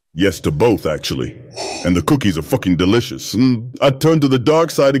cookies? Yes to both, actually. And the cookies are fucking delicious. And I'd turn to the dark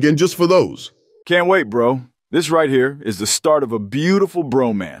side again just for those. Can't wait, bro. This right here is the start of a beautiful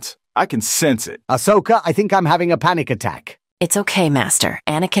bromance. I can sense it. Ahsoka, I think I'm having a panic attack. It's okay, Master.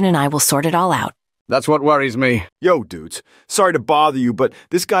 Anakin and I will sort it all out. That's what worries me. Yo, dudes. Sorry to bother you, but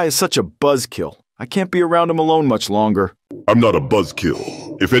this guy is such a buzzkill. I can't be around him alone much longer. I'm not a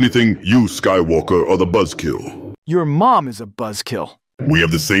buzzkill. If anything, you, Skywalker, are the buzzkill. Your mom is a buzzkill. We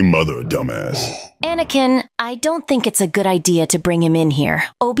have the same mother, dumbass. Anakin, I don't think it's a good idea to bring him in here.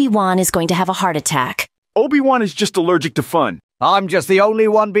 Obi-Wan is going to have a heart attack. Obi-Wan is just allergic to fun. I'm just the only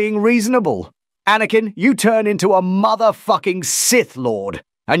one being reasonable. Anakin, you turn into a motherfucking Sith Lord,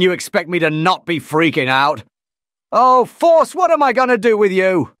 and you expect me to not be freaking out? Oh, Force, what am I gonna do with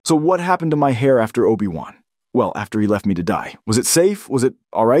you? So what happened to my hair after Obi-Wan? Well, after he left me to die. Was it safe? Was it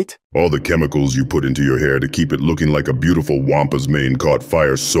all right? All the chemicals you put into your hair to keep it looking like a beautiful wampa's mane caught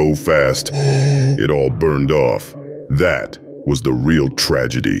fire so fast, it all burned off. That was the real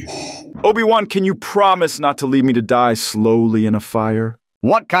tragedy. Obi-Wan, can you promise not to leave me to die slowly in a fire?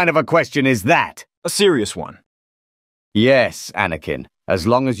 What kind of a question is that? A serious one. Yes, Anakin. As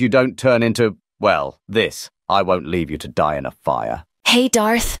long as you don't turn into, well, this, I won't leave you to die in a fire. Hey,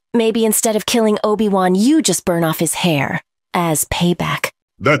 Darth, maybe instead of killing Obi-Wan, you just burn off his hair. As payback.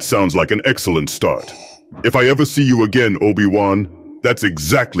 That sounds like an excellent start. If I ever see you again, Obi-Wan, that's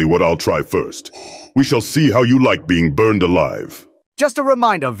exactly what I'll try first. We shall see how you like being burned alive. Just a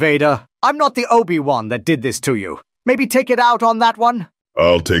reminder, Vader, I'm not the Obi-Wan that did this to you. Maybe take it out on that one?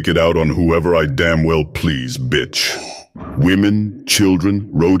 I'll take it out on whoever I damn well please, bitch. Women, children,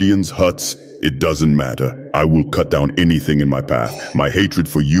 Rhodians, Hutts, it doesn't matter. I will cut down anything in my path. My hatred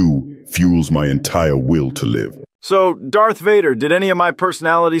for you fuels my entire will to live. So, Darth Vader, did any of my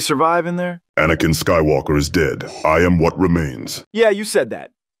personality survive in there? Anakin Skywalker is dead. I am what remains. Yeah, you said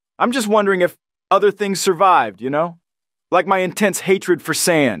that. I'm just wondering if other things survived, you know? Like my intense hatred for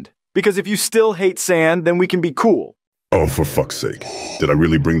sand. Because if you still hate sand, then we can be cool. Oh, for fuck's sake. Did I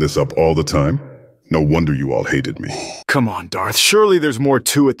really bring this up all the time? No wonder you all hated me. Come on, Darth. Surely there's more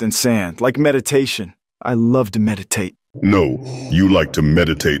to it than sand, like meditation. I love to meditate. No, you like to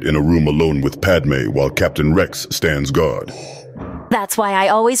meditate in a room alone with Padme while Captain Rex stands guard. That's why I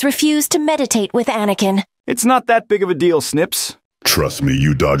always refuse to meditate with Anakin. It's not that big of a deal, Snips. Trust me,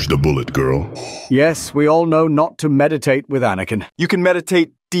 you dodged a bullet, girl. Yes, we all know not to meditate with Anakin. You can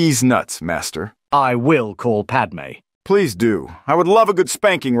meditate these nuts, Master. I will call Padme. Please do. I would love a good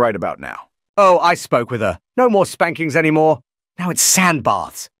spanking right about now. Oh, I spoke with her. No more spankings anymore. Now it's sand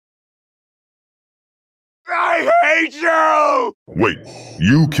baths. I hate you! Wait,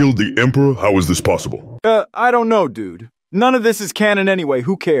 you killed the Emperor? How is this possible? I don't know, dude. None of this is canon anyway,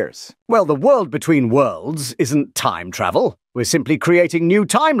 who cares? Well, the world between worlds isn't time travel. We're simply creating new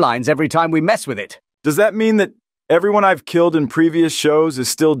timelines every time we mess with it. Does that mean that everyone I've killed in previous shows is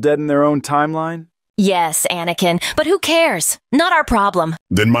still dead in their own timeline? Yes, Anakin, but who cares? Not our problem.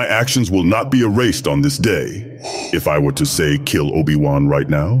 Then my actions will not be erased on this day. If I were to say kill Obi-Wan right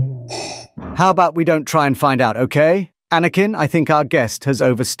now? How about we don't try and find out, okay? Anakin, I think our guest has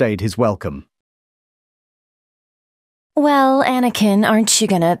overstayed his welcome. Well, Anakin, aren't you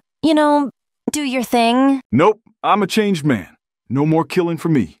gonna, do your thing? Nope, I'm a changed man. No more killing for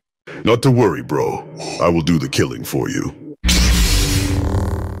me. Not to worry, bro. I will do the killing for you.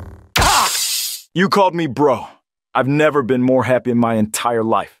 You called me bro. I've never been more happy in my entire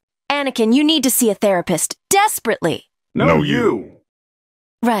life. Anakin, you need to see a therapist. Desperately. No, you.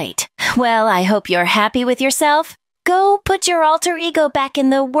 Right. Well, I hope you're happy with yourself. Go put your alter ego back in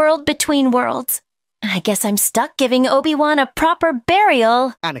the world between worlds. I guess I'm stuck giving Obi-Wan a proper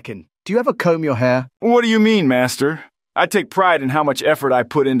burial. Anakin, do you ever comb your hair? What do you mean, Master? I take pride in how much effort I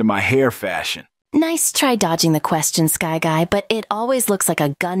put into my hair fashion. Nice try dodging the question, Sky Guy, but it always looks like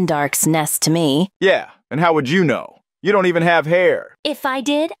a Gundark's nest to me. Yeah, and how would you know? You don't even have hair. If I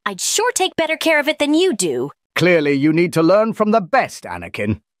did, I'd sure take better care of it than you do. Clearly, you need to learn from the best,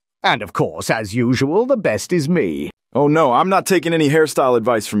 Anakin. And of course, as usual, the best is me. Oh no, I'm not taking any hairstyle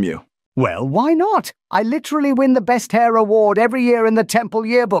advice from you. Well, why not? I literally win the Best Hair Award every year in the Temple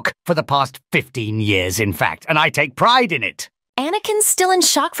Yearbook, for the past 15 years, in fact, and I take pride in it. Anakin's still in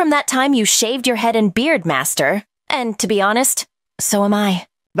shock from that time you shaved your head and beard, Master. And to be honest, so am I.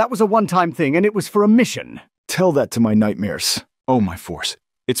 That was a one-time thing, and it was for a mission. Tell that to my nightmares. Oh, my Force.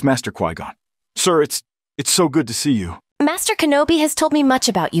 It's Master Qui-Gon. Sir, it's so good to see you. Master Kenobi has told me much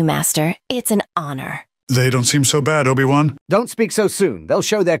about you, Master. It's an honor. They don't seem so bad, Obi-Wan. Don't speak so soon. They'll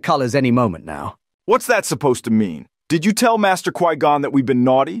show their colors any moment now. What's that supposed to mean? Did you tell Master Qui-Gon that we've been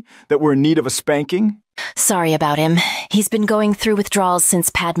naughty? That we're in need of a spanking? Sorry about him. He's been going through withdrawals since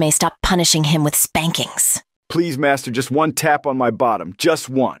Padme stopped punishing him with spankings. Please, Master, just one tap on my bottom. Just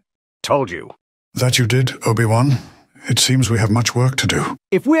one. Told you. That you did, Obi-Wan. It seems we have much work to do.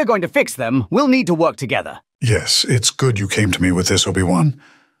 If we're going to fix them, we'll need to work together. Yes, it's good you came to me with this, Obi-Wan.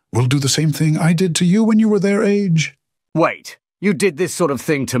 We'll do the same thing I did to you when you were their age. Wait, you did this sort of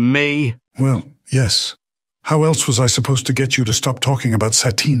thing to me? Well, yes. How else was I supposed to get you to stop talking about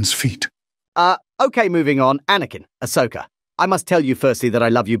Satine's feet? Okay, moving on. Anakin, Ahsoka. I must tell you firstly that I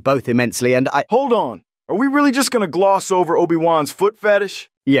love you both immensely and I— Hold on. Are we really just gonna gloss over Obi-Wan's foot fetish?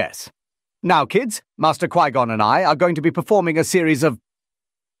 Yes. Now, kids, Master Qui-Gon and I are going to be performing a series of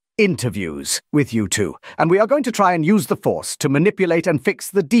interviews with you two, and we are going to try and use the Force to manipulate and fix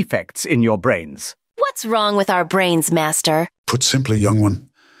the defects in your brains. What's wrong with our brains, Master? Put simply, young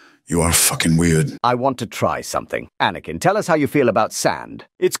one, you are fucking weird. I want to try something. Anakin, tell us how you feel about sand.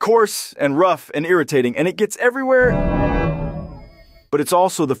 It's coarse and rough and irritating, and it gets everywhere. But it's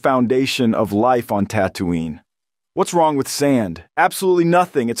also the foundation of life on Tatooine. What's wrong with sand? Absolutely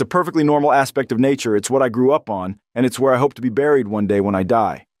nothing. It's a perfectly normal aspect of nature. It's what I grew up on, and it's where I hope to be buried one day when I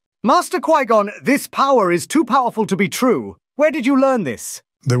die. Master Qui-Gon, this power is too powerful to be true. Where did you learn this?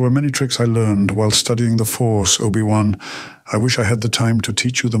 There were many tricks I learned while studying the Force, Obi-Wan. I wish I had the time to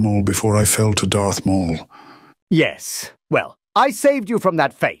teach you them all before I fell to Darth Maul. Yes. Well, I saved you from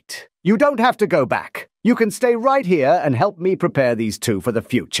that fate. You don't have to go back. You can stay right here and help me prepare these two for the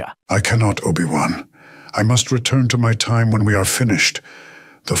future. I cannot, Obi-Wan. I must return to my time when we are finished.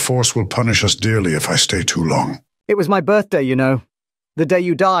 The Force will punish us dearly if I stay too long. It was my birthday, you know. The day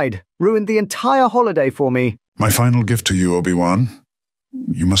you died. Ruined the entire holiday for me. My final gift to you, Obi-Wan.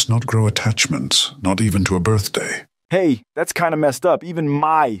 You must not grow attachments, not even to a birthday. Hey, that's kind of messed up. Even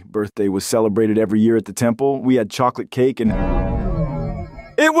my birthday was celebrated every year at the temple. We had chocolate cake and...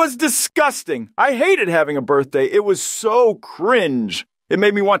 It was disgusting. I hated having a birthday. It was so cringe. It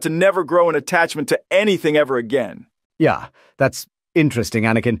made me want to never grow an attachment to anything ever again. Yeah, that's interesting,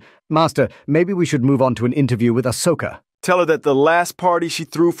 Anakin. Master, maybe we should move on to an interview with Ahsoka. Tell her that the last party she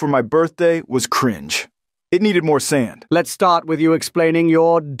threw for my birthday was cringe. It needed more sand. Let's start with you explaining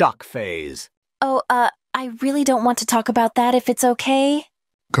your duck phase. Oh, I really don't want to talk about that if it's okay.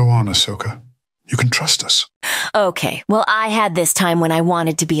 Go on, Ahsoka. You can trust us. Okay, well, I had this time when I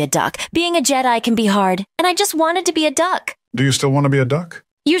wanted to be a duck. Being a Jedi can be hard, and I just wanted to be a duck. Do you still want to be a duck?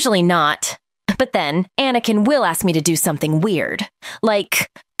 Usually not. But then, Anakin will ask me to do something weird. Like,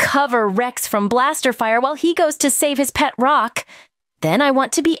 cover Rex from blaster fire while he goes to save his pet rock. Then I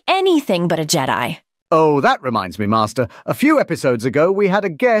want to be anything but a Jedi. Oh, that reminds me, Master. A few episodes ago, we had a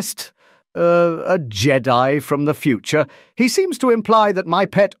guest, a Jedi from the future. He seems to imply that my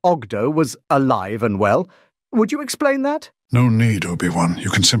pet Ogdo was alive and well. Would you explain that? No need, Obi-Wan. You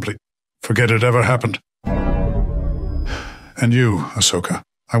can simply forget it ever happened. And you, Ahsoka,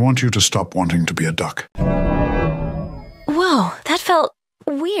 I want you to stop wanting to be a duck. Whoa, that felt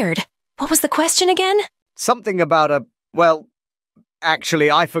weird. What was the question again? Something about well,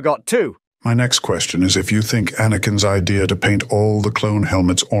 actually, I forgot too. My next question is if you think Anakin's idea to paint all the clone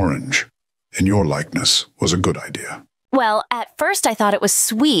helmets orange in your likeness was a good idea. Well, at first I thought it was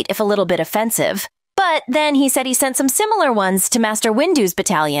sweet, if a little bit offensive. But then he said he sent some similar ones to Master Windu's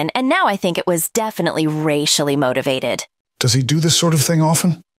battalion, and now I think it was definitely racially motivated. Does he do this sort of thing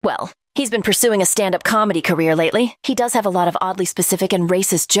often? Well, he's been pursuing a stand-up comedy career lately. He does have a lot of oddly specific and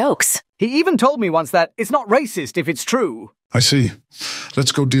racist jokes. He even told me once that it's not racist if it's true. I see.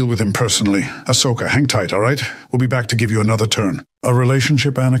 Let's go deal with him personally. Ahsoka, hang tight, all right? We'll be back to give you another turn. A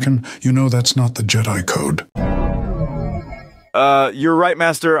relationship, Anakin? You know that's not the Jedi code. You're right,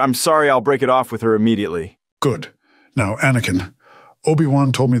 Master. I'm sorry, I'll break it off with her immediately. Good. Now, Anakin,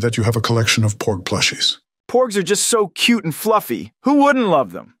 Obi-Wan told me that you have a collection of Porg plushies. Porgs are just so cute and fluffy. Who wouldn't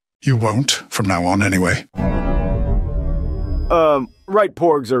love them? You won't, from now on anyway. Right,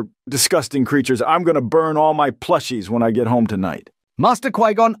 Porgs are disgusting creatures. I'm gonna burn all my plushies when I get home tonight. Master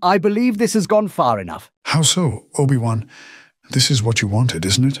Qui-Gon, I believe this has gone far enough. How so, Obi-Wan? This is what you wanted,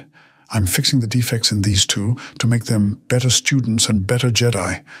 isn't it? I'm fixing the defects in these two to make them better students and better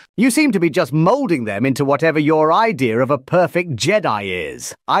Jedi. You seem to be just molding them into whatever your idea of a perfect Jedi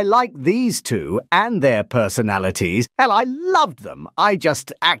is. I like these two and their personalities. Hell, I loved them. I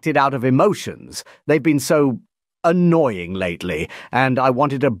just acted out of emotions. They've been so annoying lately, and I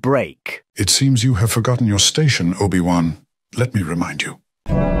wanted a break. It seems you have forgotten your station, Obi-Wan. Let me remind you.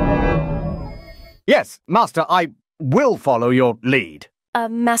 Yes, Master, I will follow your lead.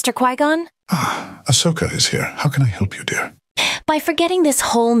 Master Qui-Gon? Ah, Ahsoka is here. How can I help you, dear? By forgetting this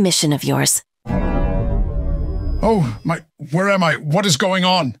whole mission of yours. Oh, where am I? What is going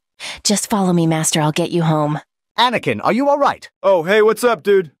on? Just follow me, Master. I'll get you home. Anakin, are you all right? Oh, hey, what's up,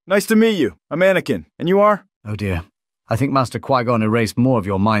 dude? Nice to meet you. I'm Anakin. And you are? Oh, dear. I think Master Qui-Gon erased more of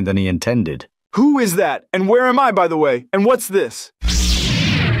your mind than he intended. Who is that? And where am I, by the way? And what's this?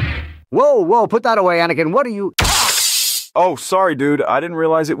 Whoa, put that away, Anakin. What are you... Oh, sorry, dude. I didn't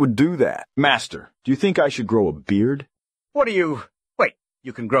realize it would do that. Master, do you think I should grow a beard? What are you... Wait,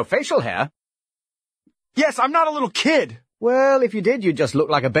 you can grow facial hair? Yes, I'm not a little kid. Well, if you did, you'd just look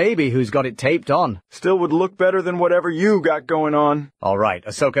like a baby who's got it taped on. Still would look better than whatever you got going on. All right,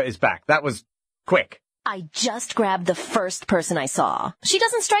 Ahsoka is back. That was quick. I just grabbed the first person I saw. She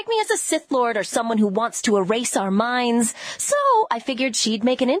doesn't strike me as a Sith Lord or someone who wants to erase our minds, so I figured she'd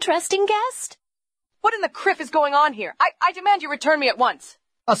make an interesting guest. What in the criff is going on here? I demand you return me at once.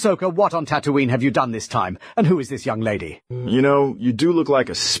 Ahsoka, what on Tatooine have you done this time? And who is this young lady? You know, you do look like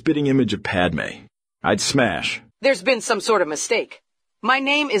a spitting image of Padme. I'd smash. There's been some sort of mistake. My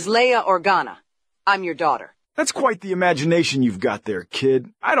name is Leia Organa. I'm your daughter. That's quite the imagination you've got there,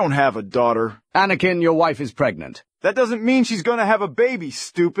 kid. I don't have a daughter. Anakin, your wife is pregnant. That doesn't mean she's gonna have a baby,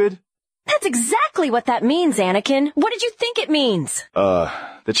 stupid. That's exactly what that means, Anakin. What did you think it means?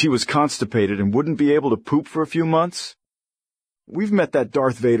 That she was constipated and wouldn't be able to poop for a few months? We've met that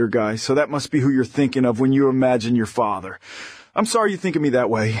Darth Vader guy, so that must be who you're thinking of when you imagine your father. I'm sorry you think of me that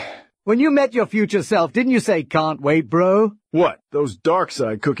way. When you met your future self, didn't you say, "Can't wait, bro"? What? Those dark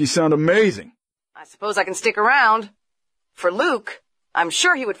side cookies sound amazing. I suppose I can stick around. For Luke, I'm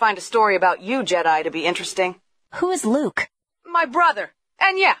sure he would find a story about you, Jedi, to be interesting. Who is Luke? My brother.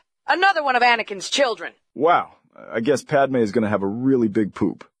 And yeah, another one of Anakin's children. Wow. I guess Padme is going to have a really big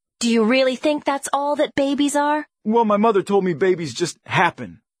poop. Do you really think that's all that babies are? Well, my mother told me babies just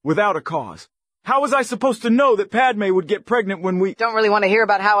happen, without a cause. How was I supposed to know that Padme would get pregnant when we... Don't really want to hear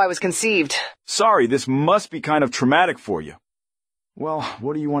about how I was conceived. Sorry, this must be kind of traumatic for you. Well,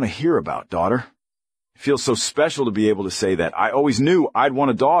 what do you want to hear about, daughter? It feels so special to be able to say that. I always knew I'd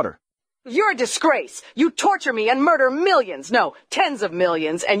want a daughter. You're a disgrace. You torture me and murder millions, no, tens of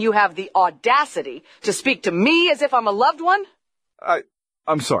millions, and you have the audacity to speak to me as if I'm a loved one?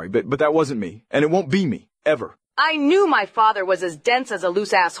 I'm sorry, but that wasn't me, and it won't be me, ever. I knew my father was as dense as a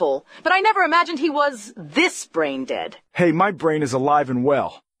loose asshole, but I never imagined he was this brain dead. Hey, my brain is alive and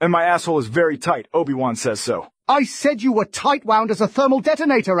well, and my asshole is very tight. Obi-Wan says so. I said you were tight-wound as a thermal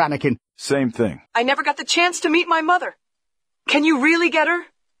detonator, Anakin. Same thing. I never got the chance to meet my mother. Can you really get her?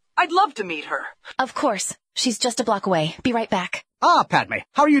 I'd love to meet her. Of course. She's just a block away. Be right back. Ah, Padme,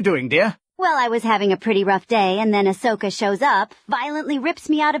 how are you doing, dear? Well, I was having a pretty rough day, and then Ahsoka shows up, violently rips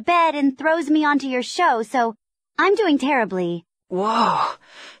me out of bed, and throws me onto your show, so I'm doing terribly. Whoa,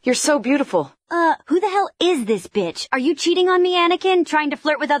 you're so beautiful. Who the hell is this bitch? Are you cheating on me, Anakin? Trying to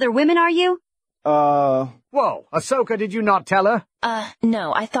flirt with other women, are you? Whoa, Ahsoka, did you not tell her?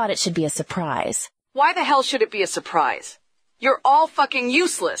 No, I thought it should be a surprise. Why the hell should it be a surprise? You're all fucking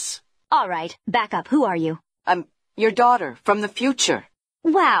useless. All right, back up. Who are you? I'm your daughter from the future.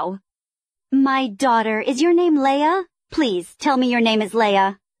 Wow. My daughter, is your name Leia? Please, tell me your name is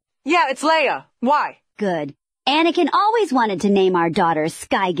Leia. Yeah, it's Leia. Why? Good. Anakin always wanted to name our daughter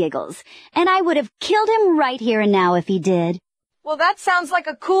Sky Giggles, and I would have killed him right here and now if he did. Well, that sounds like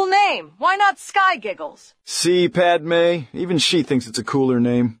a cool name. Why not Sky Giggles? See, Padme, even she thinks it's a cooler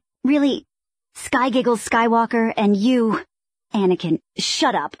name. Really? Sky Giggles Skywalker and you... Anakin,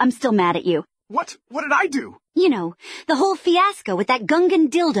 shut up. I'm still mad at you. What did I do? You know, the whole fiasco with that Gungan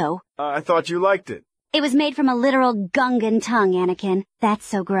dildo. I thought you liked it. It was made from a literal Gungan tongue, Anakin. That's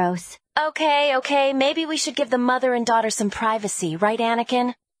so gross. Okay, maybe we should give the mother and daughter some privacy, right,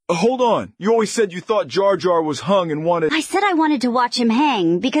 Anakin? Hold on. You always said you thought Jar Jar was hung and wanted— I said I wanted to watch him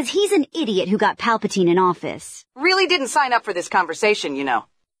hang because he's an idiot who got Palpatine in office. Really didn't sign up for this conversation, you know.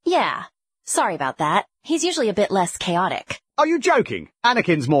 Yeah. Sorry about that. He's usually a bit less chaotic. Are you joking?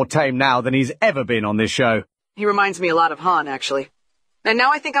 Anakin's more tame now than he's ever been on this show. He reminds me a lot of Han, actually. And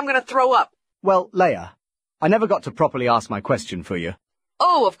now I think I'm gonna throw up. Well, Leia, I never got to properly ask my question for you.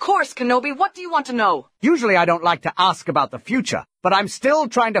 Oh, of course, Kenobi. What do you want to know? Usually I don't like to ask about the future, but I'm still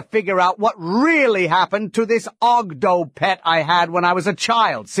trying to figure out what really happened to this Ogdo pet I had when I was a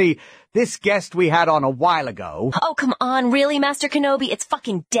child. See, this guest we had on a while ago— Oh, come on, really, Master Kenobi? It's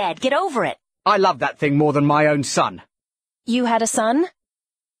fucking dead. Get over it. I love that thing more than my own son. You had a son?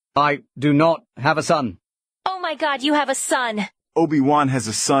 I do not have a son. Oh my god, you have a son. Obi-Wan has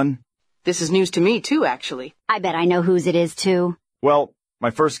a son? This is news to me, too, actually. I bet I know whose it is, too. Well, my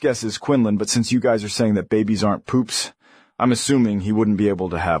first guess is Quinlan, but since you guys are saying that babies aren't poops, I'm assuming he wouldn't be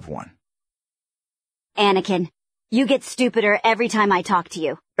able to have one. Anakin, you get stupider every time I talk to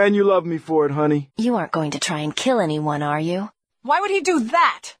you. And you love me for it, honey. You aren't going to try and kill anyone, are you? Why would he do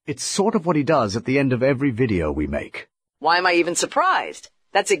that? It's sort of what he does at the end of every video we make. Why am I even surprised?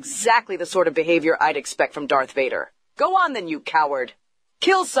 That's exactly the sort of behavior I'd expect from Darth Vader. Go on then, you coward.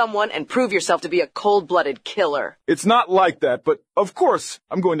 Kill someone and prove yourself to be a cold-blooded killer. It's not like that, but of course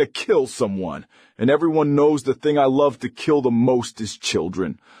I'm going to kill someone. And everyone knows the thing I love to kill the most is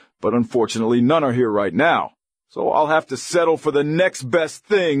children. But unfortunately, none are here right now. So I'll have to settle for the next best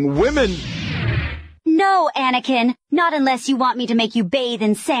thing, women. No, Anakin. Not unless you want me to make you bathe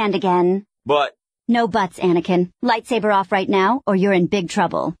in sand again. But— No buts, Anakin. Lightsaber off right now, or you're in big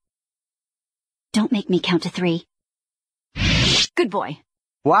trouble. Don't make me count to 3. Good boy.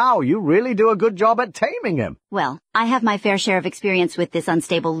 Wow, you really do a good job at taming him. Well, I have my fair share of experience with this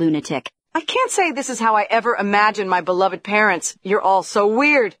unstable lunatic. I can't say this is how I ever imagined my beloved parents. You're all so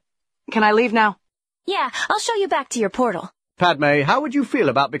weird. Can I leave now? Yeah, I'll show you back to your portal. Padme, how would you feel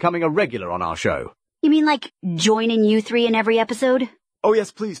about becoming a regular on our show? You mean like joining you 3 in every episode? Oh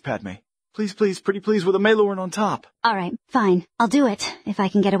yes, please, Padme. Please, pretty please, with a Maloran on top. All right, fine. I'll do it, if I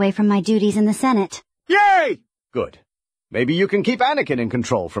can get away from my duties in the Senate. Yay! Good. Maybe you can keep Anakin in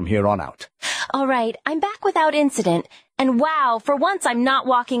control from here on out. All right, I'm back without incident. And wow, for once I'm not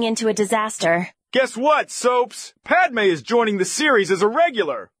walking into a disaster. Guess what, Soaps? Padme is joining the series as a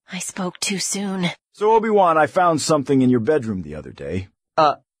regular. I spoke too soon. So, Obi-Wan, I found something in your bedroom the other day.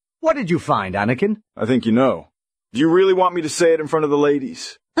 What did you find, Anakin? I think you know. Do you really want me to say it in front of the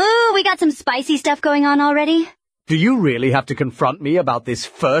ladies? Oh, we got some spicy stuff going on already? Do you really have to confront me about this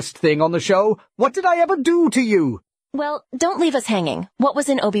first thing on the show? What did I ever do to you? Well, don't leave us hanging. What was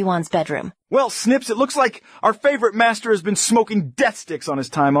in Obi-Wan's bedroom? Well, Snips, it looks like our favorite master has been smoking death sticks on his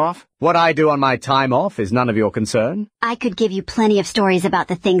time off. What I do on my time off is none of your concern. I could give you plenty of stories about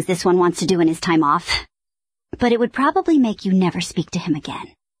the things this one wants to do in his time off. But it would probably make you never speak to him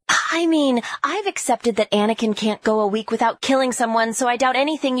again. I mean, I've accepted that Anakin can't go a week without killing someone, so I doubt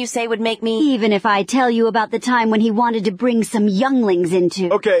anything you say would make me— Even if I tell you about the time when he wanted to bring some younglings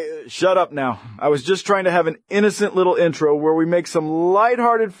into— Okay, shut up now. I was just trying to have an innocent little intro where we make some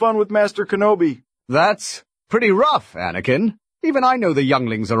lighthearted fun with Master Kenobi. That's pretty rough, Anakin. Even I know the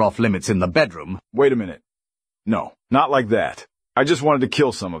younglings are off limits in the bedroom. Wait a minute. No, not like that. I just wanted to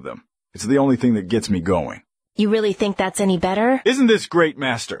kill some of them. It's the only thing that gets me going. You really think that's any better? Isn't this great,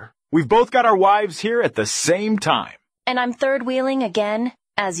 Master? We've both got our wives here at the same time. And I'm third-wheeling again,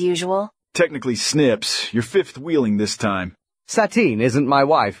 as usual. Technically, Snips, you're fifth-wheeling this time. Satine isn't my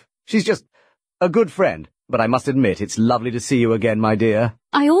wife. She's just a good friend. But I must admit, it's lovely to see you again, my dear.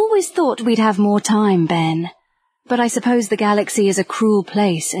 I always thought we'd have more time, Ben. But I suppose the galaxy is a cruel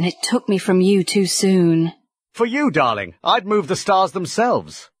place, and it took me from you too soon. For you, darling, I'd move the stars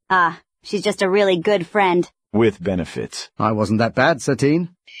themselves. Ah, she's just a really good friend. With benefits. I wasn't that bad, Satine.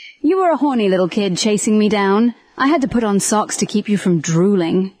 You were a horny little kid chasing me down. I had to put on socks to keep you from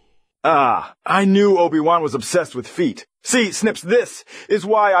drooling. Ah, I knew Obi-Wan was obsessed with feet. See, Snips, this is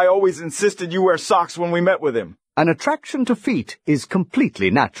why I always insisted you wear socks when we met with him. An attraction to feet is completely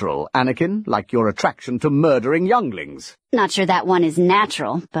natural, Anakin, like your attraction to murdering younglings. Not sure that one is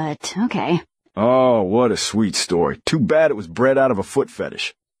natural, but okay. Oh, what a sweet story. Too bad it was bred out of a foot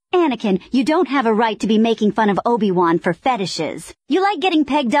fetish. Anakin, you don't have a right to be making fun of Obi-Wan for fetishes. You like getting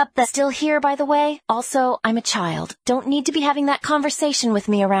pegged up the— Still here, by the way? Also, I'm a child. Don't need to be having that conversation with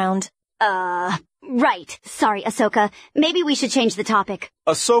me around. Right. Sorry, Ahsoka. Maybe we should change the topic.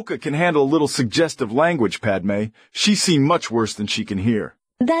 Ahsoka can handle a little suggestive language, Padme. She's seen much worse than she can hear.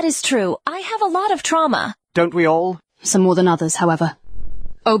 That is true. I have a lot of trauma. Don't we all? Some more than others, however.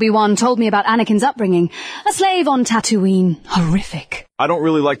 Obi-Wan told me about Anakin's upbringing. A slave on Tatooine. Horrific. I don't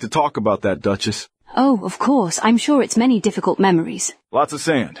really like to talk about that, Duchess. Oh, of course. I'm sure it's many difficult memories. Lots of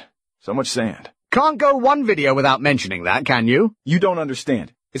sand. So much sand. Can't go one video without mentioning that, can you? You don't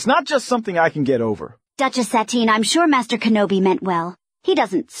understand. It's not just something I can get over. Duchess Satine, I'm sure Master Kenobi meant well. He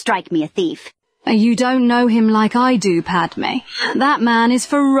doesn't strike me a thief. You don't know him like I do, Padme. That man is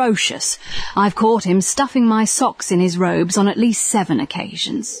ferocious. I've caught him stuffing my socks in his robes on at least 7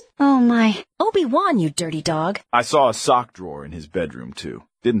 occasions. Oh my. Obi-Wan, you dirty dog. I saw a sock drawer in his bedroom, too.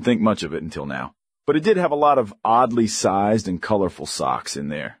 Didn't think much of it until now. But it did have a lot of oddly sized and colorful socks in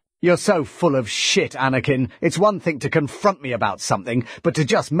there. You're so full of shit, Anakin. It's one thing to confront me about something, but to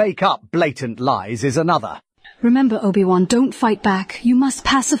just make up blatant lies is another. Remember, Obi-Wan, don't fight back. You must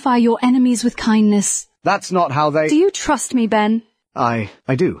pacify your enemies with kindness. That's not how they— Do you trust me, Ben? I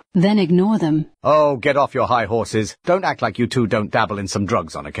do. Then ignore them. Oh, get off your high horses. Don't act like you two don't dabble in some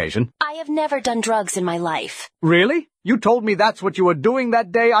drugs on occasion. I have never done drugs in my life. Really? You told me that's what you were doing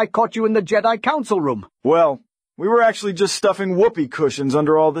that day I caught you in the Jedi Council room. Well, we were actually just stuffing whoopee cushions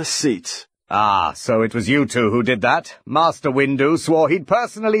under all the seats. Ah, so it was you two who did that. Master Windu swore he'd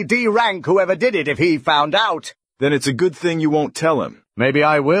personally D-rank whoever did it if he found out. Then it's a good thing you won't tell him. Maybe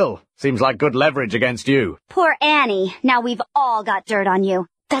I will. Seems like good leverage against you. Poor Annie. Now we've all got dirt on you.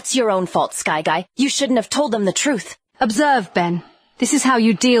 That's your own fault, Sky Guy. You shouldn't have told them the truth. Observe, Ben. This is how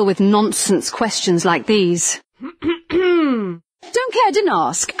you deal with nonsense questions like these. Don't care, didn't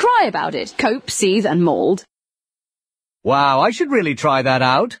ask. Cry about it. Cope, seethe, and mould. Wow, I should really try that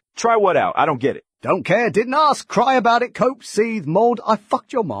out. Try what out? I don't get it. Don't care, didn't ask. Cry about it, cope, seethe, mould. I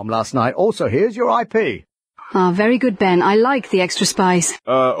fucked your mom last night. Also, here's your IP. Ah, very good, Ben. I like the extra spice.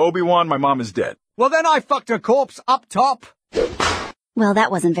 Obi-Wan, my mom is dead. Well, then I fucked a corpse up top. Well, that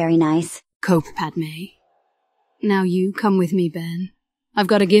wasn't very nice. Cope, Padme. Now you come with me, Ben. I've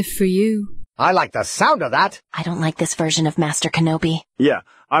got a gift for you. I like the sound of that. I don't like this version of Master Kenobi. Yeah,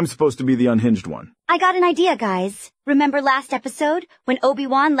 I'm supposed to be the unhinged one. I got an idea, guys. Remember last episode when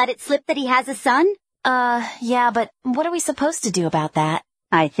Obi-Wan let it slip that he has a son? Yeah, but what are we supposed to do about that?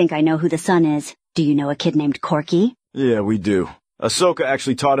 I think I know who the son is. Do you know a kid named Corky? Yeah, we do. Ahsoka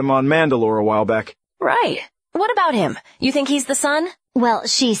actually taught him on Mandalore a while back. Right. What about him? You think he's the son? Well,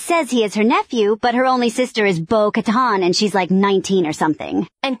 she says he is her nephew, but her only sister is Bo-Katan, and she's like 19 or something.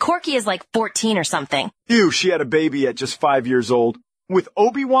 And Corky is like 14 or something. Ew, she had a baby at just 5 years old. With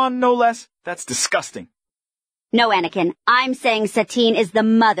Obi-Wan, no less? That's disgusting. No, Anakin. I'm saying Satine is the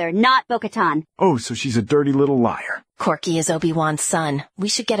mother, not Bo-Katan. Oh, so she's a dirty little liar. Corky is Obi-Wan's son. We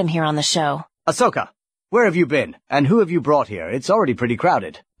should get him here on the show. Ahsoka, where have you been? And who have you brought here? It's already pretty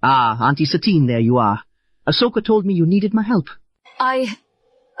crowded. Ah, Auntie Satine, there you are. Ahsoka told me you needed my help.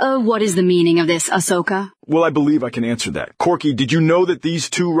 What is the meaning of this, Ahsoka? Well, I believe I can answer that. Corky, did you know that these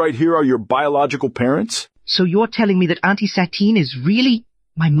two right here are your biological parents? So you're telling me that Auntie Satine is really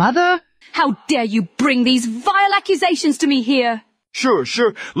my mother? How dare you bring these vile accusations to me here? Sure.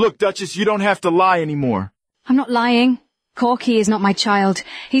 Look, Duchess, you don't have to lie anymore. I'm not lying. Corky is not my child.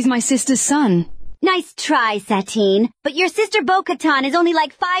 He's my sister's son. Nice try, Satine. But your sister Bo-Katan is only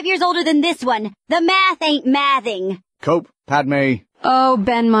like 5 years older than this one. The math ain't mathing. Cope, Padme. Oh,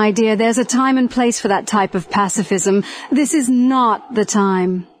 Ben, my dear, there's a time and place for that type of pacifism. This is not the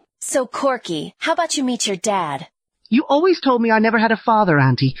time. So, Corky, how about you meet your dad? You always told me I never had a father,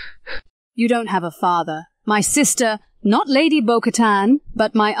 Auntie. You don't have a father. My sister, not Lady Bo-Katan,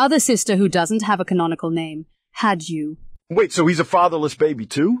 but my other sister who doesn't have a canonical name, had you. Wait, so he's a fatherless baby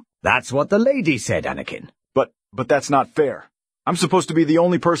too? That's what the lady said, Anakin. But that's not fair. I'm supposed to be the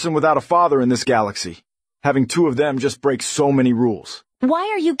only person without a father in this galaxy. Having two of them just breaks so many rules. Why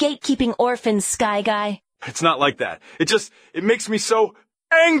are you gatekeeping orphans, Sky Guy? It's not like that. It makes me so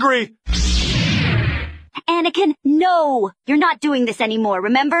angry! Anakin, no! You're not doing this anymore,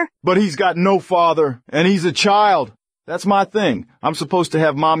 remember? But he's got no father, and he's a child. That's my thing. I'm supposed to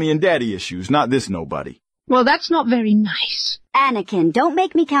have mommy and daddy issues, not this nobody. Well, that's not very nice. Anakin, don't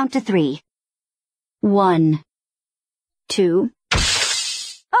make me count to 3. 1, 2.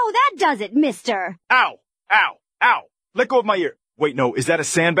 Oh, that does it, mister! Ow! Let go of my ear. Wait, no, is that a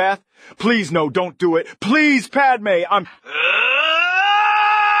sandbath? Please, no, don't do it. Please, Padme,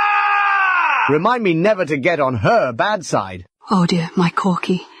 Remind me never to get on her bad side. Oh dear, my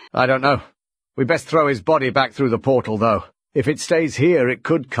Corky. I don't know. We best throw his body back through the portal, though. If it stays here, it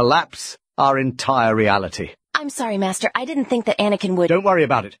could collapse our entire reality. I'm sorry, Master. I didn't think that Anakin would— Don't worry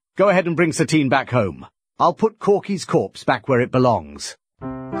about it. Go ahead and bring Satine back home. I'll put Corky's corpse back where it belongs.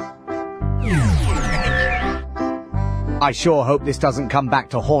 I sure hope this doesn't come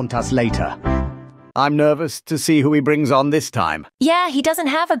back to haunt us later. I'm nervous to see who he brings on this time. Yeah, he doesn't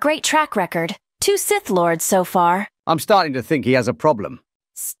have a great track record. 2 Sith Lords so far. I'm starting to think he has a problem.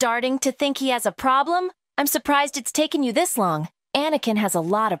 Starting to think he has a problem? I'm surprised it's taken you this long. Anakin has a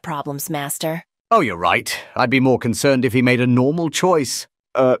lot of problems, Master. Oh, you're right. I'd be more concerned if he made a normal choice.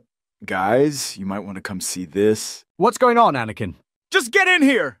 Guys, you might want to come see this. What's going on, Anakin? Just get in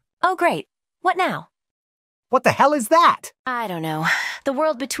here! Oh, great. What now? What the hell is that? I don't know. The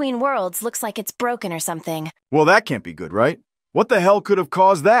world between worlds looks like it's broken or something. Well, that can't be good, right? What the hell could have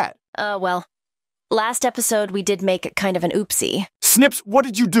caused that? Well, last episode we did make it kind of an oopsie. Snips, what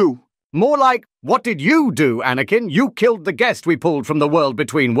did you do? More like, what did you do, Anakin? You killed the guest we pulled from the world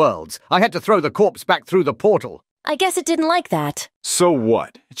between worlds. I had to throw the corpse back through the portal. I guess it didn't like that. So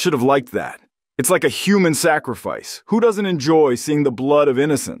what? It should have liked that. It's like a human sacrifice. Who doesn't enjoy seeing the blood of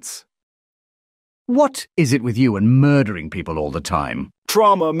innocents? What is it with you and murdering people all the time?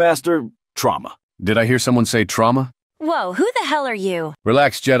 Trauma, Master. Trauma. Did I hear someone say trauma? Whoa, who the hell are you?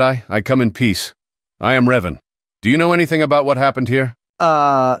 Relax, Jedi. I come in peace. I am Revan. Do you know anything about what happened here?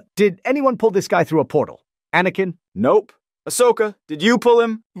 Did anyone pull this guy through a portal? Anakin? Nope. Ahsoka, did you pull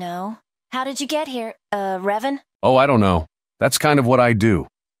him? No. How did you get here, Revan? Oh, I don't know. That's kind of what I do.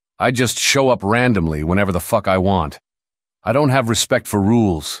 I just show up randomly whenever the fuck I want. I don't have respect for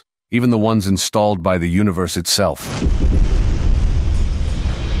rules, even the ones installed by the universe itself.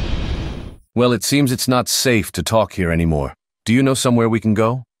 Well, it seems it's not safe to talk here anymore. Do you know somewhere we can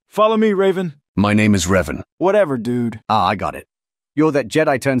go? Follow me, Raven. My name is Revan. Whatever, dude. Ah, I got it. You're that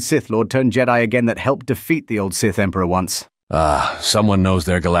Jedi-turned-Sith Lord turned Jedi again that helped defeat the old Sith Emperor once. Ah, someone knows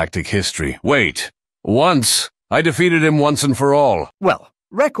their galactic history. Wait. Once? I defeated him once and for all. Well,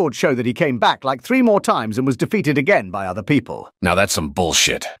 records show that he came back like 3 more times and was defeated again by other people. Now that's some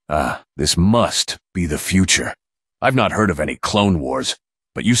bullshit. This must be the future. I've not heard of any Clone Wars,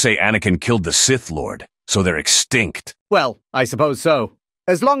 but you say Anakin killed the Sith Lord, so they're extinct. Well, I suppose so.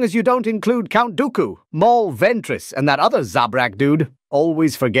 As long as you don't include Count Dooku, Maul Ventress, and that other Zabrak dude.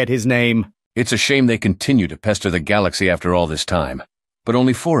 Always forget his name. It's a shame they continue to pester the galaxy after all this time. But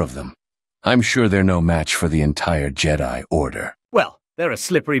only 4 of them. I'm sure they're no match for the entire Jedi Order. Well, they're a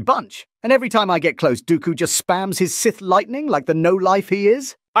slippery bunch. And every time I get close, Dooku just spams his Sith lightning like the no-life he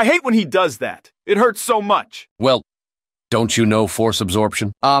is. I hate when he does that. It hurts so much. Well, don't you know Force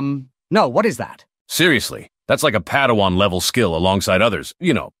absorption? No, what is that? Seriously, that's like a Padawan-level skill alongside others.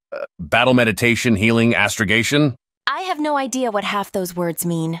 You know, battle meditation, healing, astrogation. I have no idea what half those words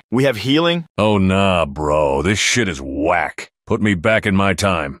mean. We have healing? Oh, nah, bro. This shit is whack. Put me back in my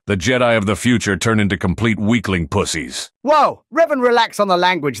time. The Jedi of the future turn into complete weakling pussies. Whoa, Revan, relax on the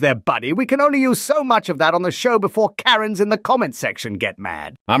language there, buddy. We can only use so much of that on the show before Karens in the comment section get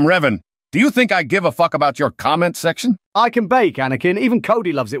mad. I'm Revan. Do you think I give a fuck about your comment section? I can bake, Anakin. Even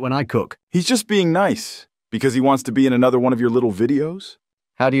Cody loves it when I cook. He's just being nice. Because he wants to be in another one of your little videos?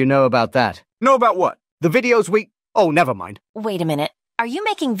 How do you know about that? Know about what? The videos we... Oh, never mind. Wait a minute. Are you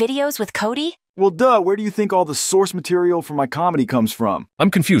making videos with Cody? Well, duh, where do you think all the source material for my comedy comes from? I'm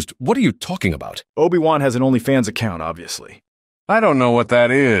confused. What are you talking about? Obi-Wan has an OnlyFans account, obviously. I don't know what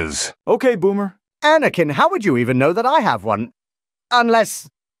that is. Okay, Boomer. Anakin, how would you even know that I have one? Unless...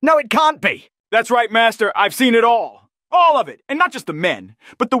 No, it can't be! That's right, Master. I've seen it all. All of it. And not just the men,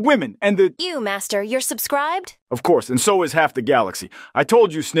 but the women and the... You, Master, you're subscribed? Of course, and so is half the galaxy. I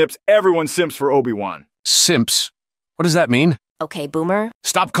told you, Snips, everyone simps for Obi-Wan. Simps? What does that mean? Okay, Boomer.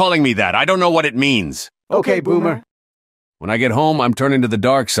 Stop calling me that. I don't know what it means. Okay, Boomer. When I get home, I'm turning to the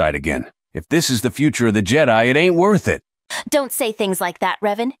dark side again. If this is the future of the Jedi, it ain't worth it. Don't say things like that,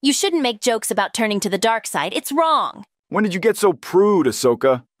 Revan. You shouldn't make jokes about turning to the dark side. It's wrong. When did you get so prude,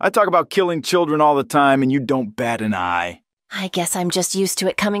 Ahsoka? I talk about killing children all the time, and you don't bat an eye. I guess I'm just used to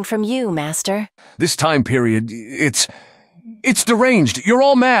it coming from you, Master. This time period, it's deranged. You're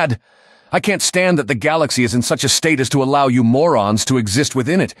all mad. I can't stand that the galaxy is in such a state as to allow you morons to exist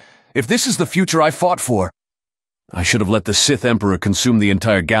within it. If this is the future I fought for, I should have let the Sith Emperor consume the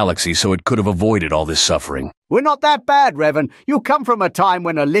entire galaxy so it could have avoided all this suffering. We're not that bad, Revan. You come from a time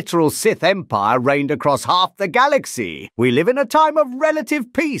when a literal Sith Empire reigned across half the galaxy. We live in a time of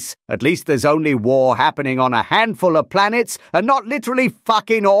relative peace. At least there's only war happening on a handful of planets, and not literally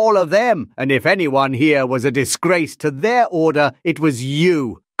fucking all of them. And if anyone here was a disgrace to their order, it was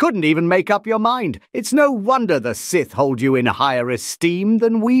you. Couldn't even make up your mind. It's no wonder the Sith hold you in higher esteem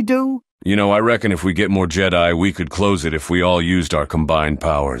than we do. You know, I reckon if we get more Jedi, we could close it if we all used our combined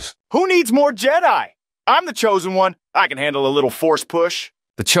powers. Who needs more Jedi? I'm the chosen one. I can handle a little force push.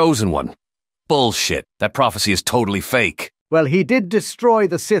 The chosen one. Bullshit. That prophecy is totally fake. Well, he did destroy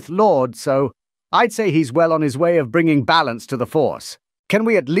the Sith Lord, so I'd say he's well on his way of bringing balance to the Force. Can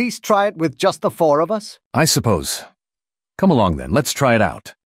we at least try it with just the 4 of us? I suppose. Come along then, let's try it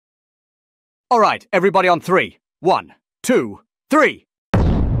out. All right, everybody on 3. 1, 2, 3.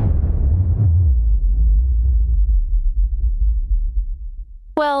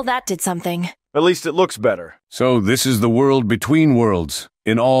 Well, that did something. At least it looks better. So this is the world between worlds,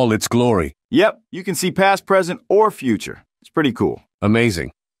 in all its glory. Yep, you can see past, present, or future. It's pretty cool.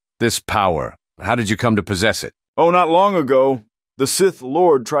 Amazing. This power, how did you come to possess it? Oh, not long ago. The Sith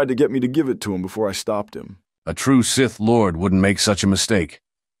Lord tried to get me to give it to him before I stopped him. A true Sith Lord wouldn't make such a mistake.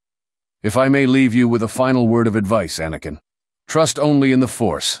 If I may leave you with a final word of advice, Anakin. Trust only in the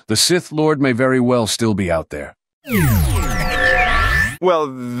Force. The Sith Lord may very well still be out there. Well,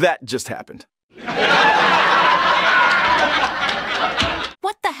 that just happened.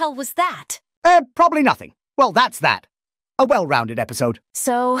 What the hell was that? Probably nothing. Well, that's that. A well-rounded episode.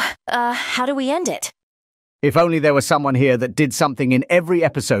 So, how do we end it? If only there was someone here that did something in every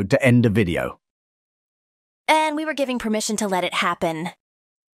episode to end a video. And we were giving permission to let it happen.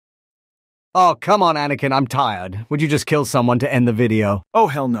 Oh, come on, Anakin, I'm tired. Would you just kill someone to end the video? Oh,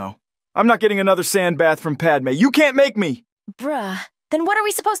 hell no. I'm not getting another sand bath from Padme. You can't make me! Bruh, then what are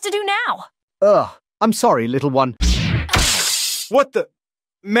we supposed to do now? Ugh, I'm sorry, little one. What the?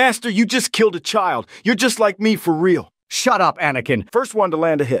 Master, you just killed a child. You're just like me for real. Shut up, Anakin. First one to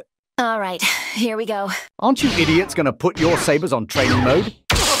land a hit. All right, here we go. Aren't you idiots gonna put your sabers on training mode?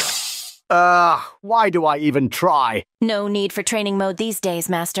 Why do I even try? No need for training mode these days,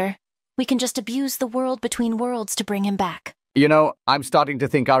 Master. We can just abuse the world between worlds to bring him back. You know, I'm starting to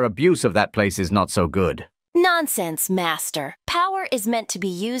think our abuse of that place is not so good. Nonsense, Master. Power is meant to be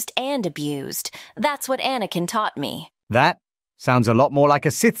used and abused. That's what Anakin taught me. That sounds a lot more like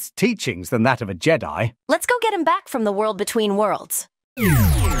a Sith's teachings than that of a Jedi. Let's go get him back from the world between worlds.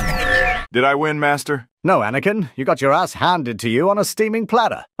 Did I win, Master? No, Anakin. You got your ass handed to you on a steaming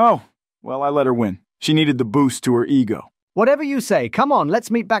platter. Oh, well, I let her win. She needed the boost to her ego. Whatever you say. Come on, let's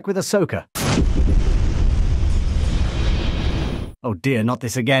meet back with Ahsoka. Oh dear, not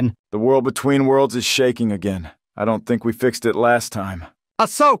this again. The world between worlds is shaking again. I don't think we fixed it last time.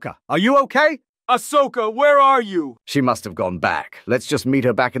 Ahsoka, are you okay? Ahsoka, where are you? She must have gone back. Let's just meet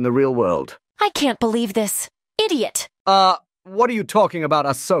her back in the real world. I can't believe this. Idiot. What are you talking about,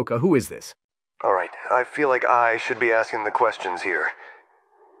 Ahsoka? Who is this? All right, I feel like I should be asking the questions here.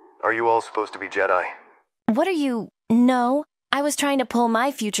 Are you all supposed to be Jedi? What are you... No. I was trying to pull my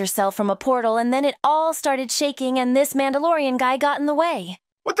future self from a portal, and then it all started shaking, and this Mandalorian guy got in the way.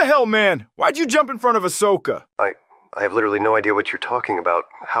 What the hell, man? Why'd you jump in front of Ahsoka? I have literally no idea what you're talking about.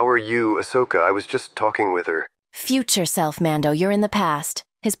 How are you, Ahsoka? I was just talking with her. Future self, Mando, you're in the past.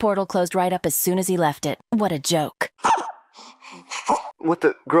 His portal closed right up as soon as he left it. What a joke. What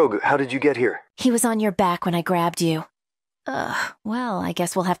the... Grogu, how did you get here? He was on your back when I grabbed you. Well, I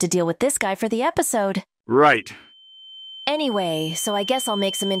guess we'll have to deal with this guy for the episode. Right. Anyway, so I guess I'll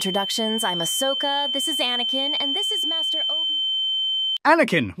make some introductions. I'm Ahsoka, this is Anakin, and this is Master Obi...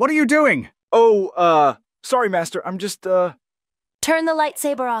 Anakin, what are you doing? Oh, sorry, Master, I'm just, Turn the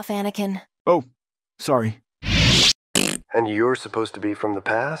lightsaber off, Anakin. Oh, sorry. And you're supposed to be from the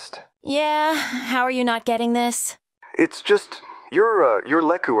past? Yeah, how are you not getting this? It's just... Your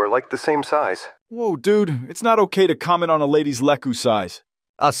Leku are like the same size. Whoa, dude, it's not okay to comment on a lady's Leku size.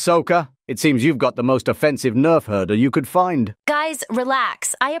 Ahsoka, it seems you've got the most offensive nerf herder you could find. Guys,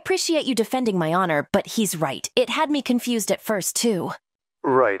 relax. I appreciate you defending my honor, but he's right. It had me confused at first, too.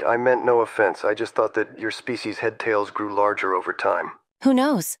 Right, I meant no offense. I just thought that your species' head tails grew larger over time. Who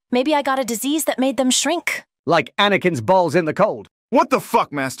knows? Maybe I got a disease that made them shrink. Like Anakin's balls in the cold. What the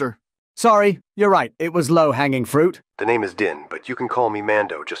fuck, Master? Sorry, you're right. It was low-hanging fruit. The name is Din, but you can call me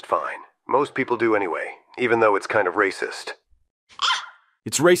Mando just fine. Most people do anyway, even though it's kind of racist.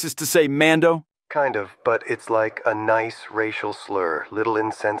 It's racist to say Mando? Kind of, but it's like a nice racial slur, little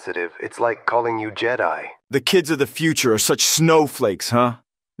insensitive. It's like calling you Jedi. The kids of the future are such snowflakes, huh?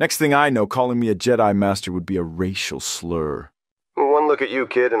 Next thing I know, calling me a Jedi Master would be a racial slur. One look at you,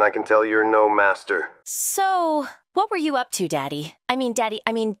 kid, and I can tell you're no master. So, what were you up to, Daddy?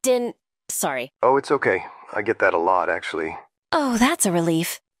 Din... Sorry. Oh, it's okay. I get that a lot, actually. Oh, that's a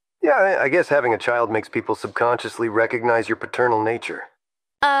relief. Yeah, I guess having a child makes people subconsciously recognize your paternal nature.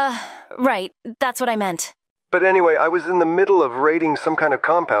 Right. That's what I meant. But anyway, I was in the middle of raiding some kind of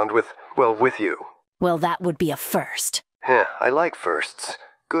compound with you. Well, that would be a first. I like firsts.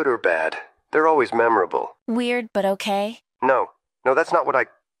 Good or bad. They're always memorable. Weird, but okay. No, that's not what I...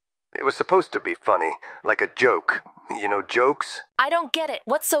 It was supposed to be funny, like a joke. You know, jokes? I don't get it.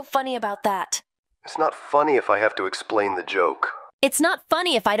 What's so funny about that? It's not funny if I have to explain the joke. It's not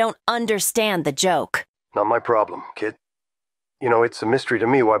funny if I don't understand the joke. Not my problem, kid. You know, it's a mystery to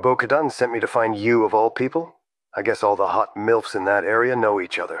me why Bo-Katan sent me to find you of all people. I guess all the hot MILFs in that area know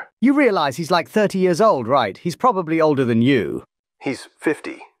each other. You realize he's like 30 years old, right? He's probably older than you. He's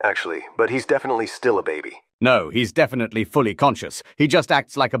 50, actually, but he's definitely still a baby. No, he's definitely fully conscious. He just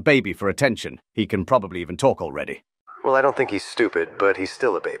acts like a baby for attention. He can probably even talk already. Well, I don't think he's stupid, but he's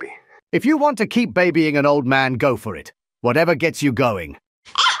still a baby. If you want to keep babying an old man, go for it. Whatever gets you going.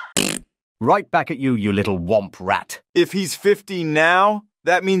 Right back at you, you little womp rat. If he's 50 now,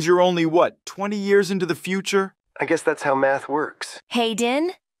 that means you're only, 20 years into the future? I guess that's how math works. Hey,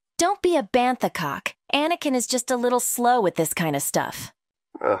 Din, don't be a banthacock. Anakin is just a little slow with this kind of stuff.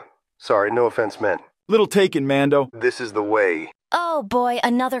 Sorry, no offense meant. Little taken, Mando. This is the way. Oh boy,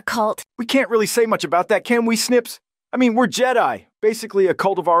 another cult. We can't really say much about that, can we, Snips? I mean, we're Jedi, basically a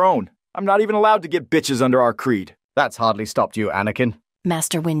cult of our own. I'm not even allowed to get bitches under our creed. That's hardly stopped you, Anakin.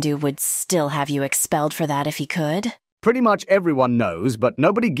 Master Windu would still have you expelled for that if he could. Pretty much everyone knows, but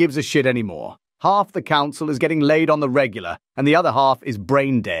nobody gives a shit anymore. Half the council is getting laid on the regular, and the other half is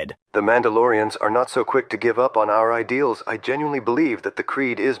brain dead. The Mandalorians are not so quick to give up on our ideals. I genuinely believe that the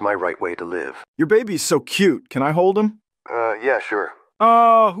creed is my right way to live. Your baby's so cute. Can I hold him? Yeah, sure.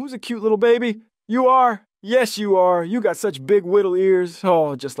 Oh, who's a cute little baby? You are. Yes, you are. You got such big whittle ears.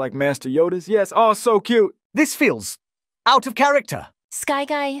 Oh, just like Master Yoda's. Yes, oh, so cute. This feels out of character. Sky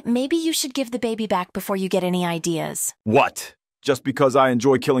Guy, maybe you should give the baby back before you get any ideas. What? Just because I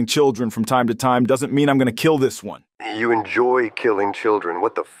enjoy killing children from time to time doesn't mean I'm gonna kill this one. You enjoy killing children.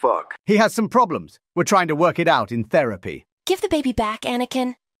 What the fuck? He has some problems. We're trying to work it out in therapy. Give the baby back,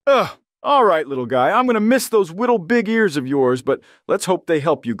 Anakin. All right, little guy. I'm gonna miss those whittle big ears of yours, but let's hope they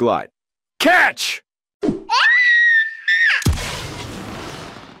help you glide. Catch!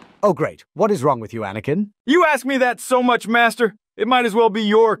 Oh, great. What is wrong with you, Anakin? You ask me that so much, Master. It might as well be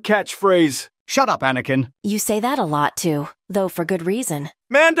your catchphrase. Shut up, Anakin. You say that a lot, too, though for good reason.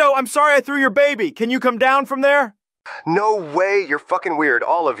 Mando, I'm sorry I threw your baby. Can you come down from there? No way. You're fucking weird,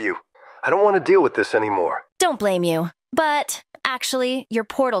 all of you. I don't want to deal with this anymore. Don't blame you. But, actually, your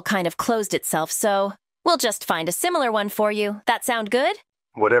portal kind of closed itself, so we'll just find a similar one for you. That sound good?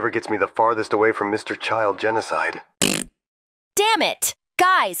 Whatever gets me the farthest away from Mr. Child Genocide. Damn it!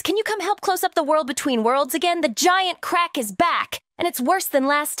 Guys, can you come help close up the world between worlds again? The giant crack is back, and it's worse than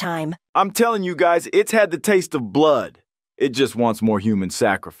last time. I'm telling you guys, it's had the taste of blood. It just wants more human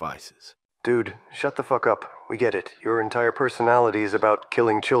sacrifices. Dude, shut the fuck up. We get it. Your entire personality is about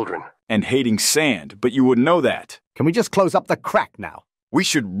killing children. And hating sand, but you wouldn't know that. Can we just close up the crack now? We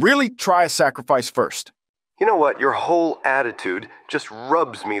should really try a sacrifice first. You know what? Your whole attitude just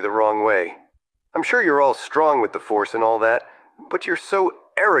rubs me the wrong way. I'm sure you're all strong with the Force and all that, but you're so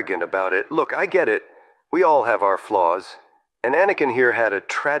arrogant about it. Look, I get it. We all have our flaws. And Anakin here had a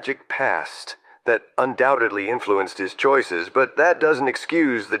tragic past that undoubtedly influenced his choices, but that doesn't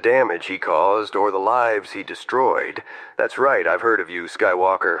excuse the damage he caused or the lives he destroyed. That's right, I've heard of you,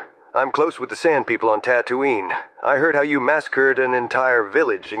 Skywalker. I'm close with the Sand People on Tatooine. I heard how you massacred an entire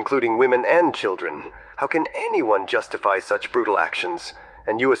village, including women and children. How can anyone justify such brutal actions?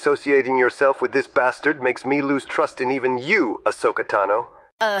 And you associating yourself with this bastard makes me lose trust in even you, Ahsoka Tano.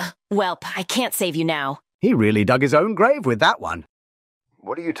 Welp, I can't save you now. He really dug his own grave with that one.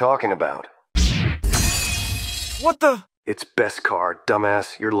 What are you talking about? What the? It's Beskar,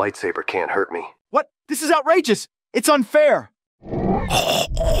 dumbass. Your lightsaber can't hurt me. What? This is outrageous. It's unfair.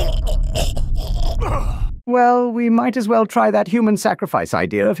 Well, we might as well try that human sacrifice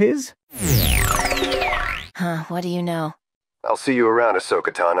idea of his. What do you know? I'll see you around,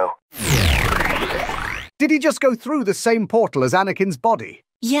 Ahsoka Tano. Did he just go through the same portal as Anakin's body?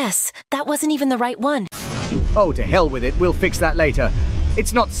 Yes, that wasn't even the right one. Oh, to hell with it. We'll fix that later.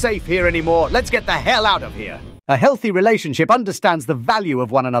 It's not safe here anymore. Let's get the hell out of here. A healthy relationship understands the value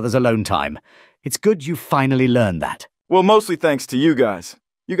of one another's alone time. It's good you finally learned that. Well, mostly thanks to you guys.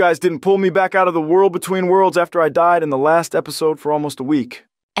 You guys didn't pull me back out of the world between worlds after I died in the last episode for almost a week.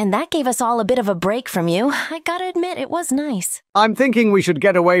 And that gave us all a bit of a break from you. I gotta admit, it was nice. I'm thinking we should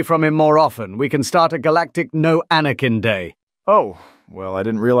get away from him more often. We can start a galactic No Anakin Day. Oh, well, I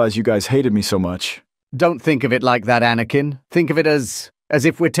didn't realize you guys hated me so much. Don't think of it like that, Anakin. Think of it as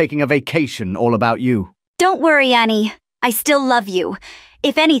if we're taking a vacation all about you. Don't worry, Annie. I still love you.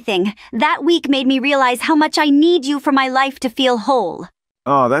 If anything, that week made me realize how much I need you for my life to feel whole.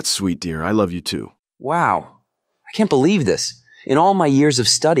 Oh, that's sweet, dear. I love you too. Wow. I can't believe this. In all my years of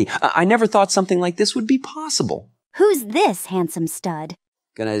study, I never thought something like this would be possible. Who's this handsome stud?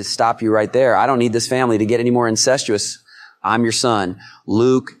 Gonna stop you right there. I don't need this family to get any more incestuous. I'm your son,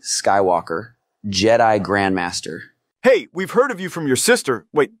 Luke Skywalker, Jedi Grandmaster. Hey, we've heard of you from your sister.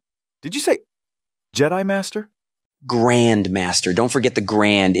 Wait, did you say Jedi Master? Grandmaster. Don't forget the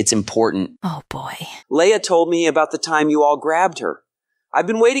grand. It's important. Oh, boy. Leia told me about the time you all grabbed her. I've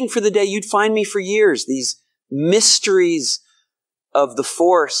been waiting for the day you'd find me for years. These mysteries of the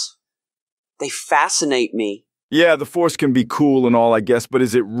Force, they fascinate me. Yeah, the Force can be cool and all, I guess, but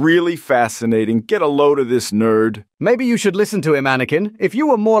is it really fascinating? Get a load of this nerd. Maybe you should listen to him, Anakin. If you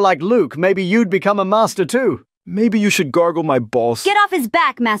were more like Luke, maybe you'd become a master too. Maybe you should gargle my balls. Get off his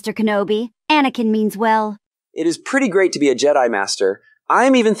back, Master Kenobi. Anakin means well. It is pretty great to be a Jedi Master.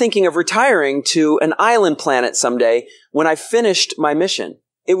 I'm even thinking of retiring to an island planet someday when I've finished my mission.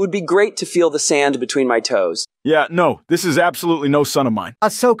 It would be great to feel the sand between my toes. Yeah, no, this is absolutely no son of mine.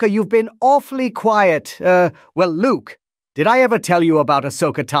 Ahsoka, you've been awfully quiet. Well, Luke, did I ever tell you about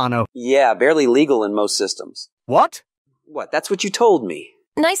Ahsoka Tano? Yeah, barely legal in most systems. What? What, that's what you told me.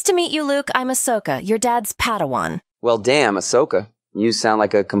 Nice to meet you, Luke. I'm Ahsoka, your dad's Padawan. Well, damn, Ahsoka. You sound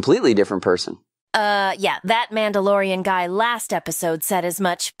like a completely different person. Yeah, that Mandalorian guy last episode said as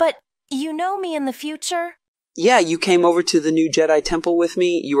much, but you know me in the future? Yeah, you came over to the new Jedi Temple with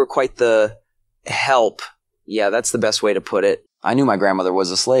me. You were quite the help. Yeah, that's the best way to put it. I knew my grandmother was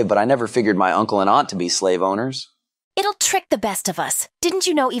a slave, but I never figured my uncle and aunt to be slave owners. It'll trick the best of us. Didn't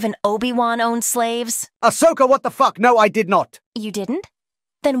you know even Obi-Wan owned slaves? Ahsoka, what the fuck? No, I did not. You didn't?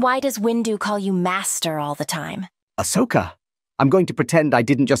 Then why does Windu call you Master all the time? Ahsoka, I'm going to pretend I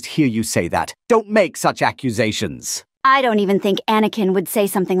didn't just hear you say that. Don't make such accusations. I don't even think Anakin would say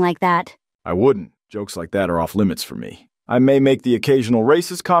something like that. I wouldn't. Jokes like that are off limits for me. I may make the occasional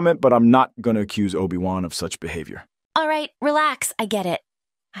racist comment, but I'm not going to accuse Obi-Wan of such behavior. All right, relax. I get it.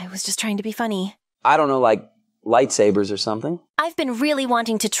 I was just trying to be funny. I don't know, like lightsabers or something? I've been really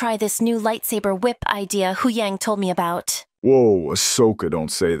wanting to try this new lightsaber whip idea Hu Yang told me about. Whoa, Ahsoka,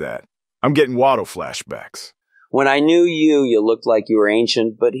 don't say that. I'm getting Watto flashbacks. When I knew you, you looked like you were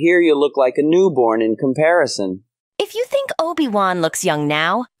ancient, but here you look like a newborn in comparison. If you think Obi-Wan looks young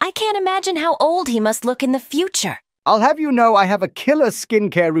now, I can't imagine how old he must look in the future. I'll have you know I have a killer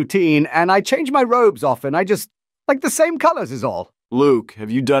skincare routine, and I change my robes often. I just like the same colors is all. Luke,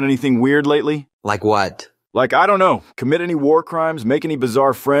 have you done anything weird lately? Like what? Like, I don't know, commit any war crimes, make any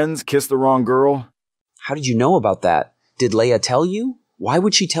bizarre friends, kiss the wrong girl? How did you know about that? Did Leia tell you? Why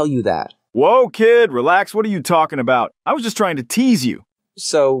would she tell you that? Whoa, kid, relax. What are you talking about? I was just trying to tease you.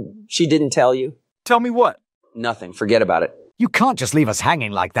 So, she didn't tell you? Tell me what? Nothing. Forget about it. You can't just leave us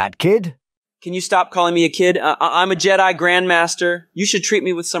hanging like that, kid. Can you stop calling me a kid? I'm a Jedi Grandmaster. You should treat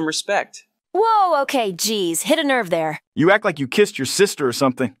me with some respect. Whoa, okay, geez. Hit a nerve there. You act like you kissed your sister or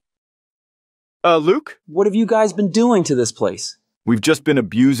something. Luke? What have you guys been doing to this place? We've just been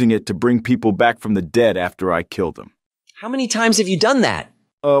abusing it to bring people back from the dead after I killed them. How many times have you done that?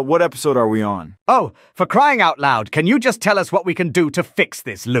 What episode are we on? Oh, for crying out loud, can you just tell us what we can do to fix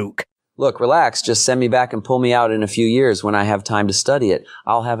this, Luke? Look, relax. Just send me back and pull me out in a few years when I have time to study it.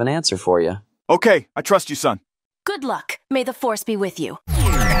 I'll have an answer for you. Okay, I trust you, son. Good luck. May the Force be with you.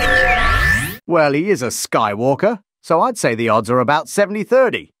 Well, he is a Skywalker, so I'd say the odds are about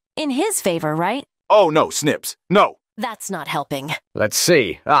 70-30. In his favor, right? Oh, no, Snips. No. That's not helping. Let's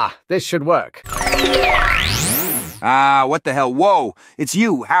see. This should work. What the hell? Whoa, it's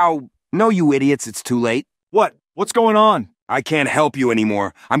you. How? No, you idiots, it's too late. What? What's going on? I can't help you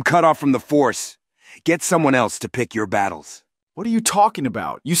anymore. I'm cut off from the Force. Get someone else to pick your battles. What are you talking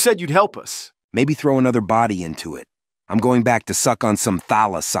about? You said you'd help us. Maybe throw another body into it. I'm going back to suck on some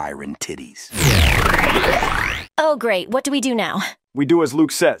Thala Siren titties. Oh, great. What do we do now? We do as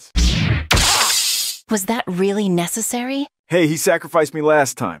Luke says. Was that really necessary? Hey, he sacrificed me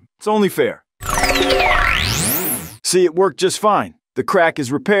last time. It's only fair. See, it worked just fine. The crack is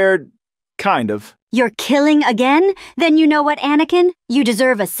repaired. Kind of. You're killing again? Then you know what, Anakin? You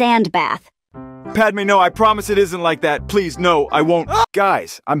deserve a sand bath. Padme, no, I promise it isn't like that. Please, no, I won't.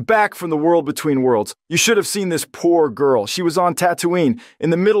 Guys, I'm back from the world between worlds. You should have seen this poor girl. She was on Tatooine, in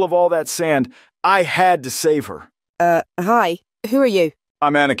the middle of all that sand. I had to save her. Hi. Who are you?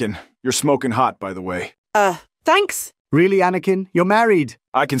 I'm Anakin. You're smoking hot, by the way. Thanks. Really, Anakin? You're married?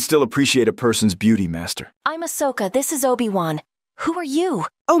 I can still appreciate a person's beauty, Master. I'm Ahsoka. This is Obi-Wan. Who are you?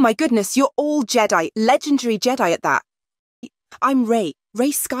 Oh my goodness, you're all Jedi. Legendary Jedi at that. I'm Rey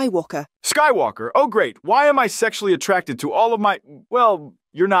Skywalker. Skywalker? Oh, great. Why am I sexually attracted to all of my... Well,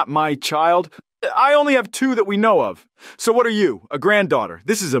 you're not my child. I only have two that we know of. So what are you? A granddaughter?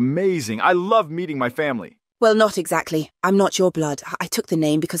 This is amazing. I love meeting my family. Well, not exactly. I'm not your blood. I took the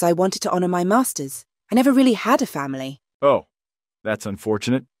name because I wanted to honor my masters. I never really had a family. Oh. That's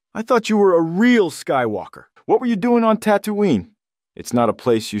unfortunate. I thought you were a real Skywalker. What were you doing on Tatooine? It's not a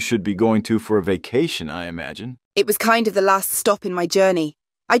place you should be going to for a vacation, I imagine. It was kind of the last stop in my journey.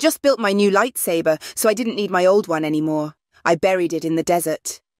 I just built my new lightsaber, so I didn't need my old one anymore. I buried it in the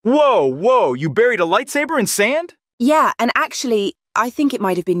desert. Whoa, you buried a lightsaber in sand? Yeah, and actually, I think it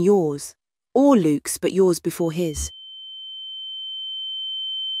might have been yours. Or Luke's, but yours before his.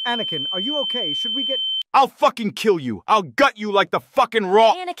 Anakin, are you okay? Should we get... I'll fucking kill you. I'll gut you like the fucking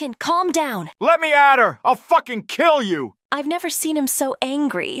raw... Anakin, calm down. Let me at her. I'll fucking kill you. I've never seen him so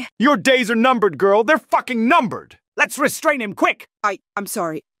angry. Your days are numbered, girl. They're fucking numbered. Let's restrain him, quick! I'm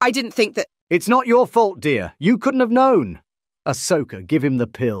sorry. I didn't think that... It's not your fault, dear. You couldn't have known. Ahsoka, give him the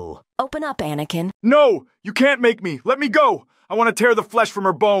pill. Open up, Anakin. No, you can't make me. Let me go. I want to tear the flesh from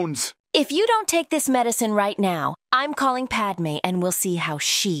her bones. If you don't take this medicine right now, I'm calling Padme and we'll see how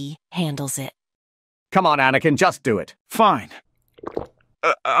she handles it. Come on, Anakin, just do it. Fine.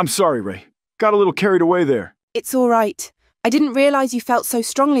 I'm sorry, Rey. Got a little carried away there. It's all right. I didn't realize you felt so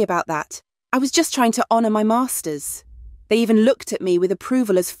strongly about that. I was just trying to honor my masters. They even looked at me with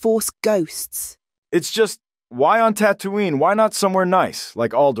approval as Force ghosts. It's just, why on Tatooine? Why not somewhere nice,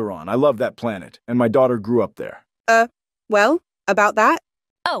 like Alderaan? I love that planet, and my daughter grew up there. Well, about that?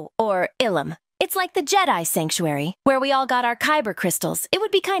 Oh, or Ilum. It's like the Jedi Sanctuary, where we all got our Kyber crystals. It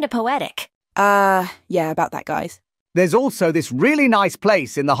would be kind of poetic. Yeah, about that, guys. There's also this really nice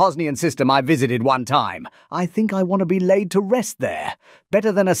place in the Hosnian system I visited one time. I think I want to be laid to rest there.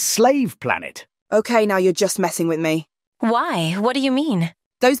 Better than a slave planet. Okay, now you're just messing with me. Why? What do you mean?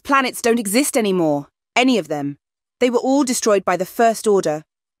 Those planets don't exist anymore. Any of them. They were all destroyed by the First Order,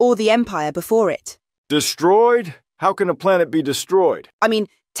 or the Empire before it. Destroyed? How can a planet be destroyed? I mean,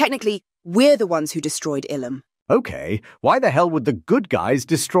 technically, we're the ones who destroyed Ilum. Okay, why the hell would the good guys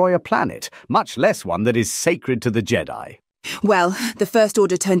destroy a planet, much less one that is sacred to the Jedi? Well, the First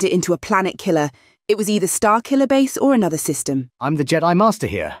Order turned it into a planet killer. It was either Starkiller Base or another system. I'm the Jedi Master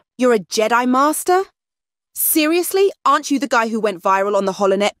here. You're a Jedi Master? Seriously? Aren't you the guy who went viral on the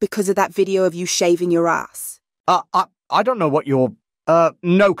HoloNet because of that video of you shaving your ass? I don't know what you're...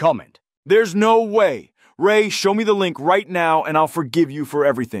 no comment. There's no way. Rey, show me the link right now and I'll forgive you for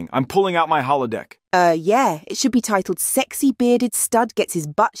everything. I'm pulling out my holodeck. Yeah, it should be titled Sexy Bearded Stud Gets His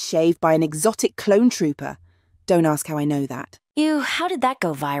Butt Shaved by an Exotic Clone Trooper. Don't ask how I know that. How did that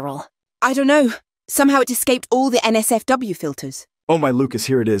go viral? I don't know. Somehow it escaped all the NSFW filters. Oh my Lucas,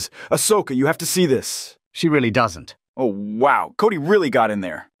 here it is. Ahsoka, you have to see this. She really doesn't. Oh wow, Cody really got in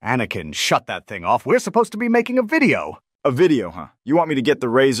there. Anakin, shut that thing off. We're supposed to be making a video. A video, huh? You want me to get the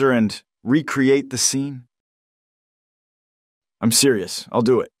razor and recreate the scene? I'm serious. I'll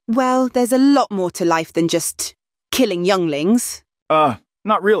do it. Well, there's a lot more to life than just killing younglings.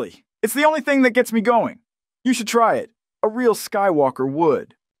 Not really. It's the only thing that gets me going. You should try it. A real Skywalker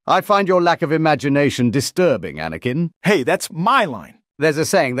would. I find your lack of imagination disturbing, Anakin. Hey, that's my line. There's a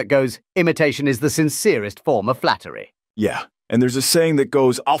saying that goes, imitation is the sincerest form of flattery. Yeah, and there's a saying that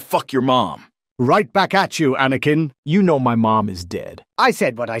goes, I'll fuck your mom. Right back at you, Anakin. You know my mom is dead. I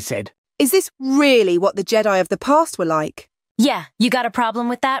said what I said. Is this really what the Jedi of the past were like? Yeah, you got a problem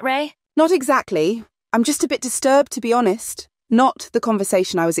with that, Rey? Not exactly. I'm just a bit disturbed, to be honest. Not the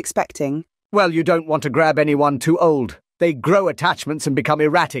conversation I was expecting. Well, you don't want to grab anyone too old. They grow attachments and become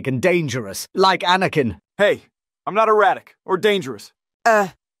erratic and dangerous, like Anakin. Hey, I'm not erratic or dangerous.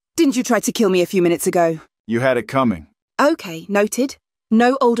 Didn't you try to kill me a few minutes ago? You had it coming. Okay, noted.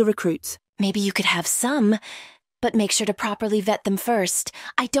 No older recruits. Maybe you could have some, but make sure to properly vet them first.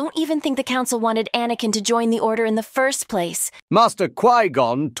 I don't even think the Council wanted Anakin to join the Order in the first place. Master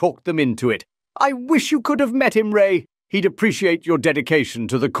Qui-Gon talked them into it. I wish you could have met him, Rey. He'd appreciate your dedication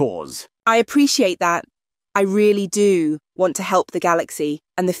to the cause. I appreciate that. I really do want to help the galaxy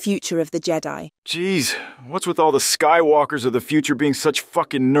and the future of the Jedi. Jeez, what's with all the Skywalkers of the future being such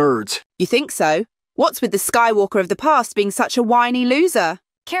fucking nerds? You think so? What's with the Skywalker of the past being such a whiny loser?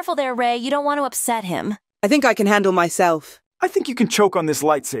 Careful there, Rey. You don't want to upset him. I think I can handle myself. I think you can choke on this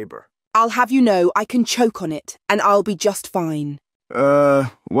lightsaber. I'll have you know I can choke on it, and I'll be just fine.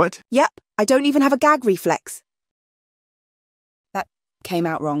 What? Yep, I don't even have a gag reflex. That came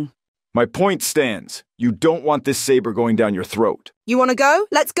out wrong. My point stands. You don't want this saber going down your throat. You want to go?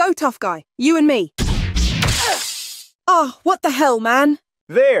 Let's go, tough guy. You and me. Oh, what the hell, man?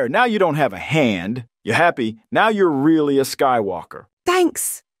 There, now you don't have a hand. You happy? Now you're really a Skywalker.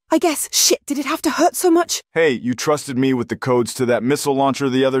 Thanks. I guess, shit, did it have to hurt so much? Hey, you trusted me with the codes to that missile launcher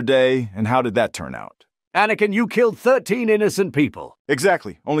the other day, and how did that turn out? Anakin, you killed 13 innocent people.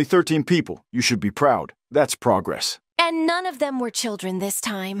 Exactly. Only 13 people. You should be proud. That's progress. And none of them were children this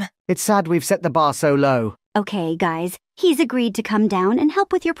time. It's sad we've set the bar so low. Okay, guys, he's agreed to come down and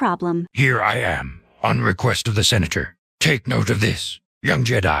help with your problem. Here I am, on request of the Senator. Take note of this, young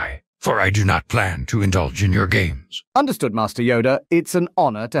Jedi, for I do not plan to indulge in your games. Understood, Master Yoda. It's an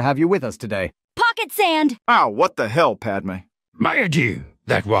honor to have you with us today. Pocket sand! Ow, what the hell, Padme? My idea,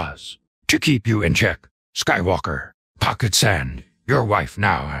 that was, to keep you in check. Skywalker, Pocket Sand, your wife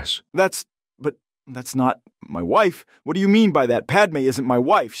now has. But that's not my wife. What do you mean by that? Padme isn't my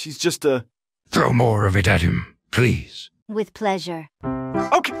wife. She's just a... Throw more of it at him, please. With pleasure.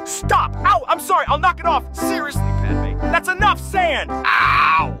 Okay, stop! Ow, I'm sorry, I'll knock it off. Seriously, Padme, that's enough sand!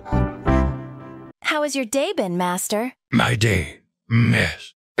 Ow! How has your day been, Master? My day,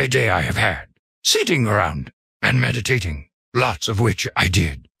 yes, a day I have had. Sitting around and meditating, lots of which I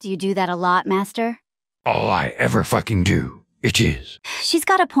did. Do you do that a lot, Master? All I ever fucking do, it is. She's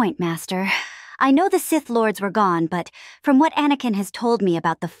got a point, Master. I know the Sith Lords were gone, but from what Anakin has told me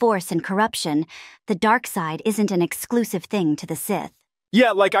about the Force and corruption, the dark side isn't an exclusive thing to the Sith. Yeah,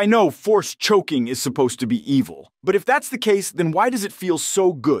 like I know Force choking is supposed to be evil. But if that's the case, then why does it feel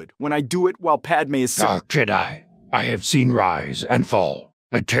so good when I do it while Padme is... Dark Jedi, I have seen rise and fall.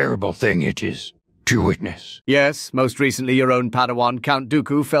 A terrible thing it is to witness. Yes, most recently your own Padawan, Count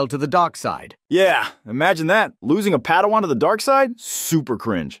Dooku, fell to the dark side. Yeah, imagine that. Losing a Padawan to the dark side? Super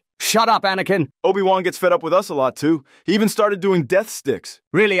cringe. Shut up, Anakin! Obi-Wan gets fed up with us a lot, too. He even started doing death sticks.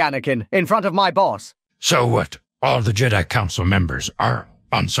 Really, Anakin? In front of my boss? So what? All the Jedi Council members are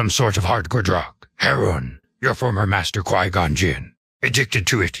on some sort of hardcore drug. Heroin. Your former master Qui-Gon Jinn. Addicted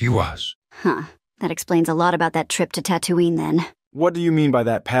to it, he was. Huh. That explains a lot about that trip to Tatooine, then. What do you mean by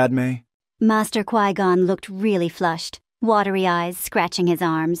that, Padme? Master Qui-Gon looked really flushed. Watery eyes, scratching his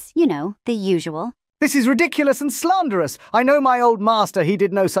arms. You know, the usual. This is ridiculous and slanderous. I know my old master, he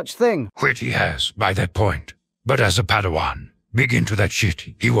did no such thing. Quit he has, by that point. But as a Padawan, big into that shit,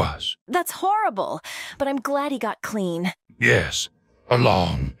 he was. That's horrible, but I'm glad he got clean. Yes, a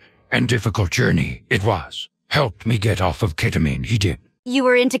long and difficult journey it was. Helped me get off of ketamine, he did. You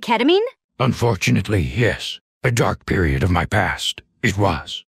were into ketamine? Unfortunately, yes. A dark period of my past, it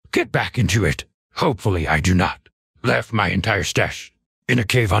was. Get back into it. Hopefully I do not. Left my entire stash in a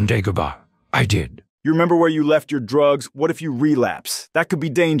cave on Dagobah. I did. You remember where you left your drugs? What if you relapse? That could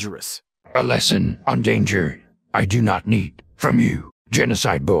be dangerous. A lesson on danger I do not need from you,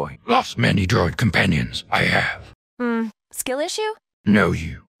 genocide boy. Lost many droid companions, I have. Skill issue? Know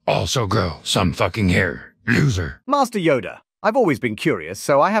you. Also grow some fucking hair. Loser. Master Yoda, I've always been curious,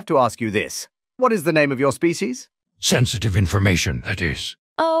 so I have to ask you this. What is the name of your species? Sensitive information, that is.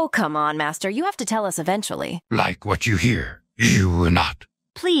 Oh, come on, Master. You have to tell us eventually. Like what you hear, you will not.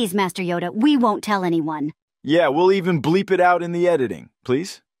 Please, Master Yoda, we won't tell anyone. Yeah, we'll even bleep it out in the editing,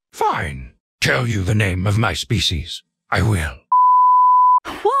 please. Fine. Tell you the name of my species. I will.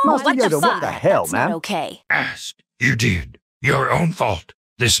 Whoa, Master Yoda, what the hell, That's man? not okay. Asked. You did. Your own fault.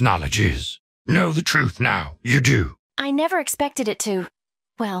 This knowledge is. Know the truth now. You do. I never expected it to...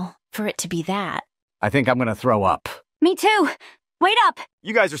 Well, for it to be that. I think I'm gonna throw up. Me too. Wait up.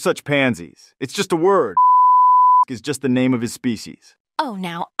 You guys are such pansies. It's just a word. Is just the name of his species. Oh,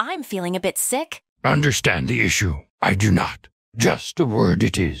 now I'm feeling a bit sick. Understand the issue. I do not. Just a word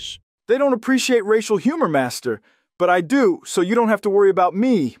it is. They don't appreciate racial humor, Master. But I do, so you don't have to worry about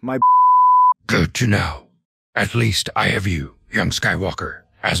me, my... Good to know. At least I have you, young Skywalker,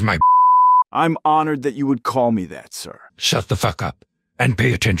 as my... I'm honored that you would call me that, sir. Shut the fuck up and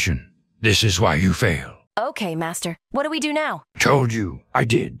pay attention. This is why you fail. Okay, Master. What do we do now? Told you I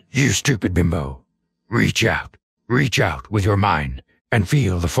did, you stupid bimbo. Reach out. Reach out with your mind and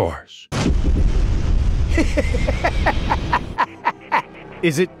feel the Force.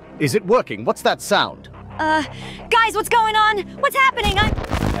 Is it working? What's that sound? Guys, what's going on? What's happening?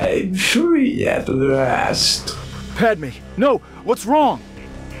 I'm free at last. Padme, no, what's wrong?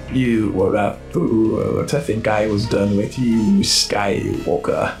 You were a fool to think I was done with you,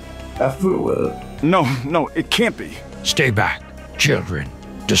 Skywalker. A fool. No, it can't be. Stay back, children.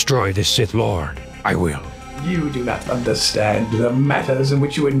 Destroy this Sith Lord. I will. You do not understand the matters in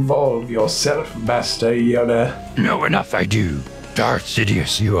which you involve yourself, Master Yoda. Know enough I do. Darth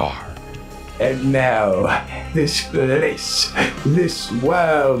Sidious you are. And now, this place, this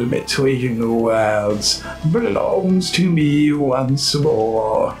world between the worlds, belongs to me once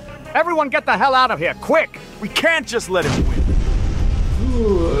more. Everyone get the hell out of here, quick! We can't just let him win.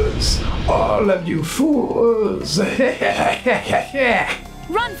 Fools. All of you fools. Run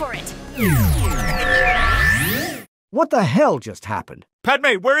for it! What the hell just happened?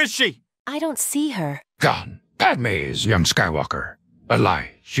 Padme, where is she? I don't see her. Gone. Padme is young Skywalker. A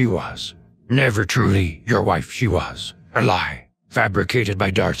lie, she was. Never truly your wife she was. A lie. fabricated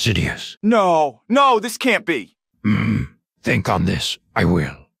by Darth Sidious. No, this can't be. Think on this. I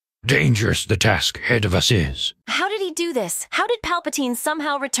will. Dangerous the task ahead of us is. How did he do this? How did Palpatine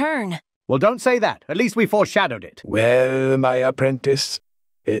somehow return? Well, don't say that. At least we foreshadowed it. Well, my apprentice,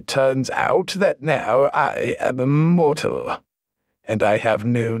 it turns out that now I am immortal, and I have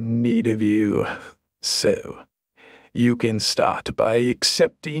no need of you. So, you can start by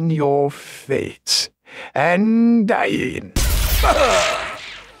accepting your fate and dying.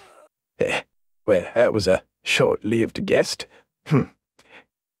 Well, that was a short-lived guest.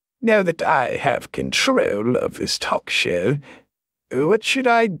 Now that I have control of this talk show, what should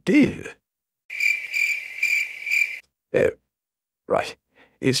I do? Oh, right.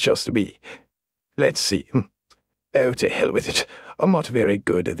 It's just me. Let's see. Oh, to hell with it. I'm not very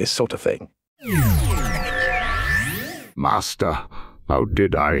good at this sort of thing. Master, how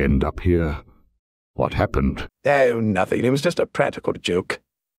did I end up here? What happened? Oh, nothing. It was just a practical joke.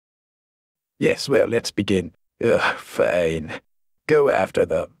 Yes, well, let's begin. Fine. Go after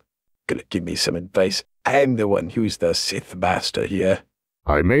them. Gonna give me some advice. I'm the one who's the Sith Master here.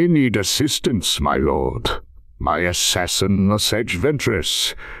 I may need assistance, my lord. My assassin, Asajj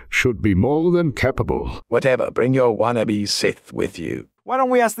Ventress, should be more than capable. Whatever, bring your wannabe Sith with you. Why don't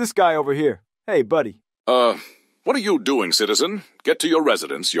we ask this guy over here? Hey, buddy. What are you doing, citizen? Get to your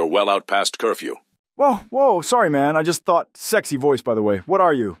residence. You're well out past curfew. Whoa, sorry, man. I just thought... Sexy voice, by the way. What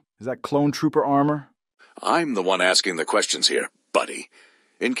are you? Is that clone trooper armor? I'm the one asking the questions here, buddy.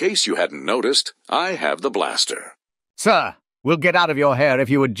 In case you hadn't noticed, I have the blaster. Sir, we'll get out of your hair if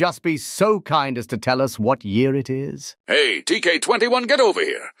you would just be so kind as to tell us what year it is. Hey, TK-21, get over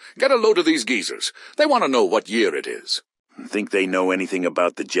here. Get a load of these geezers. They want to know what year it is. Think they know anything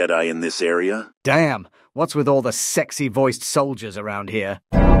about the Jedi in this area? Damn, what's with all the sexy-voiced soldiers around here?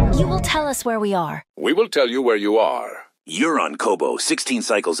 You will tell us where we are. We will tell you where you are. You're on Kobo, 16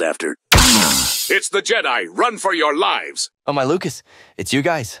 cycles after... It's the Jedi! Run for your lives! Oh, my Lucas, it's you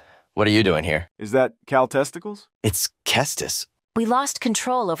guys. What are you doing here? Is that Cal Testicles? It's Kestis. We lost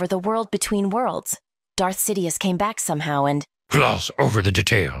control over the world between worlds. Darth Sidious came back somehow and... Gloss over the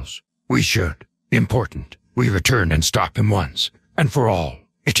details. We should. Important. We return and stop him once. And for all,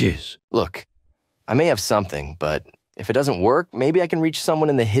 it is. Look, I may have something, but if it doesn't work, maybe I can reach someone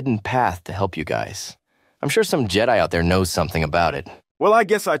in the hidden path to help you guys. I'm sure some Jedi out there knows something about it. Well, I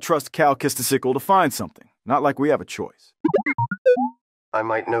guess I trust Cal Kistisicle to find something. Not like we have a choice. I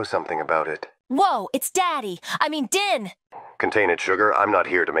might know something about it. Whoa, it's Daddy. I mean, Din. Contain it, sugar. I'm not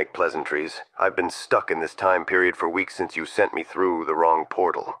here to make pleasantries. I've been stuck in this time period for weeks since you sent me through the wrong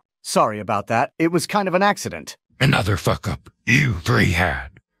portal. Sorry about that. It was kind of an accident. Another fuck-up you three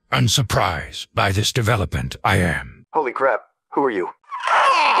had. Unsurprised by this development, I am. Holy crap. Who are you?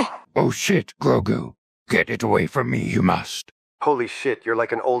 Oh shit, Grogu. Get it away from me, you must. Holy shit, you're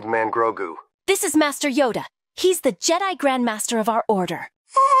like an old man Grogu. This is Master Yoda. He's the Jedi Grand Master of our order.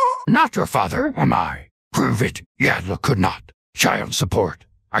 Not your father, am I? Prove it. Yadla could not. Child support.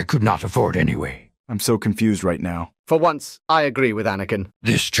 I could not afford anyway. I'm so confused right now. For once, I agree with Anakin.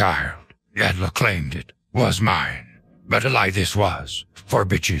 This child, Yadla claimed it, was mine. But a lie this was. For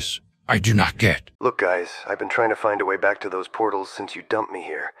bitches, I do not get. Look, guys, I've been trying to find a way back to those portals since you dumped me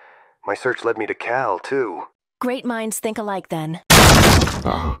here. My search led me to Cal, too. Great minds think alike, then.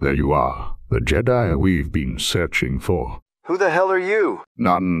 Ah, there you are. The Jedi we've been searching for. Who the hell are you?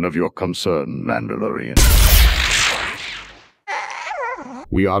 None of your concern, Mandalorian.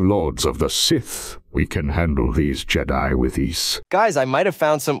 We are lords of the Sith. We can handle these Jedi with ease. Guys, I might have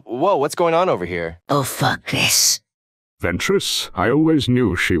found some... Whoa, what's going on over here? Oh, fuck this. Ventress, I always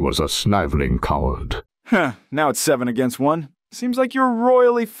knew she was a sniveling coward. Now it's 7 against 1. Seems like you're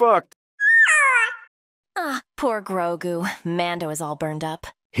royally fucked. Ah, poor Grogu. Mando is all burned up.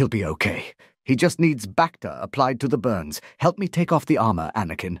 He'll be okay. He just needs Bacta applied to the burns. Help me take off the armor,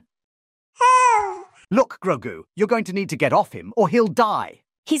 Anakin. Look, Grogu, you're going to need to get off him, or he'll die.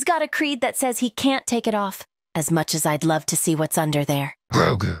 He's got a creed that says he can't take it off, as much as I'd love to see what's under there.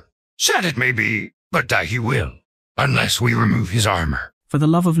 Grogu, sad it may be, but die he will, unless we remove his armor. For the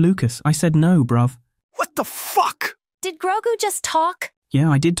love of Lucas, I said no, bruv. What the fuck? Did Grogu just talk? Yeah,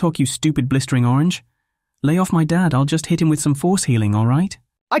 I did talk, you stupid blistering orange. Lay off my dad, I'll just hit him with some force healing, all right?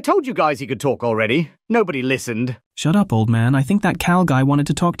 I told you guys he could talk already. Nobody listened. Shut up, old man. I think that Cal guy wanted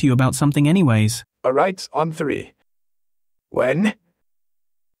to talk to you about something anyways. All right, on 3. 1,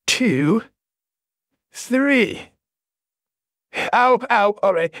 2, 3. Ow, ow,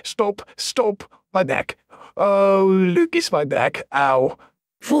 all right, stop, my back. Oh, Lucas, my back, ow.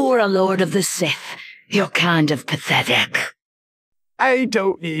 For a Lord of the Sith, you're kind of pathetic. I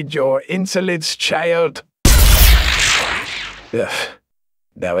don't need your insolence, child. Ugh.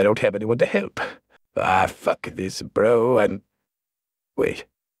 Now I don't have anyone to help. Ah, fuck this, bro, and... Wait.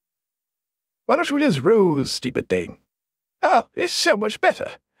 Why don't we just roll, stupid thing? Oh, it's so much better.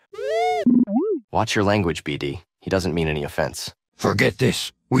 Watch your language, BD. He doesn't mean any offense. Forget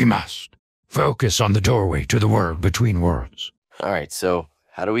this. We must. Focus on the doorway to the world between worlds. Alright, so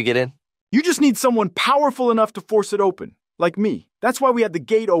how do we get in? You just need someone powerful enough to force it open, like me. That's why we had the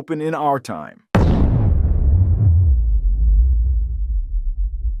gate open in our time.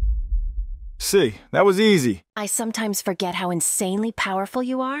 See, that was easy. I sometimes forget how insanely powerful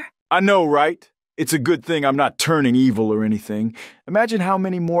you are. I know, right? It's a good thing I'm not turning evil or anything. Imagine how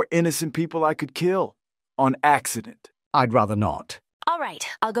many more innocent people I could kill. On accident. I'd rather not. All right,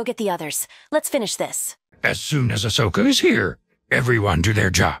 I'll go get the others. Let's finish this. As soon as Ahsoka is here, everyone do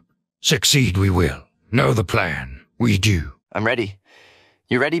their job. Succeed we will. Know the plan. We do. I'm ready.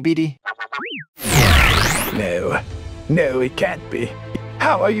 You ready, BD? No, it can't be.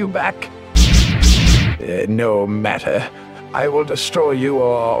 How are you back? No matter. I will destroy you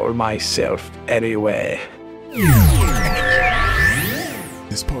all myself anyway.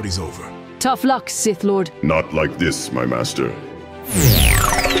 This party's over. Tough luck, Sith Lord. Not like this, my master.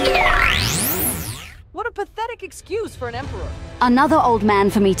 What a pathetic excuse for an emperor. Another old man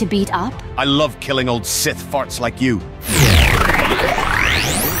for me to beat up? I love killing old Sith farts like you.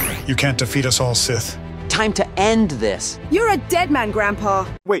 You can't defeat us all, Sith. Time to end this. You're a dead man, Grandpa.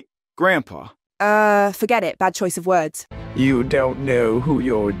 Wait, Grandpa? Forget it. Bad choice of words. You don't know who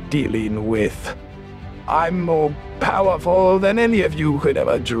you're dealing with. I'm more powerful than any of you could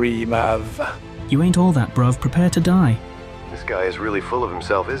ever dream of. You ain't all that, bruv. Prepare to die. This guy is really full of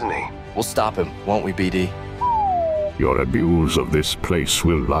himself, isn't he? We'll stop him, won't we, BD? Your abuse of this place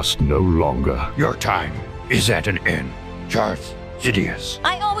will last no longer. Your time is at an end. Darth Sidious.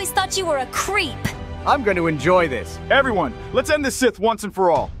 I always thought you were a creep. I'm going to enjoy this. Everyone, let's end this Sith once and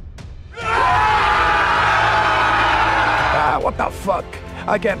for all. What the fuck?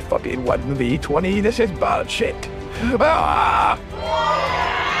 I can't fucking 1v20, this is bullshit.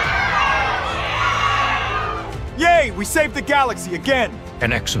 Yay, we saved the galaxy again!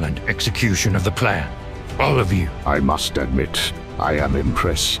 An excellent execution of the plan. All of you. I must admit, I am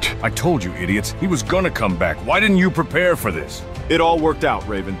impressed. I told you, idiots. He was gonna come back. Why didn't you prepare for this? It all worked out,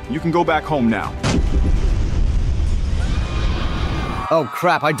 Raven. You can go back home now. Oh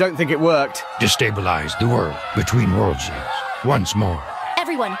crap, I don't think it worked. Destabilize the world between worlds once more.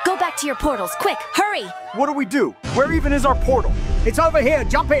 Everyone, go back to your portals, quick, hurry! What do we do? Where even is our portal? It's over here,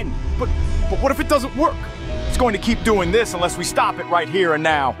 jump in! But what if it doesn't work? It's going to keep doing this unless we stop it right here and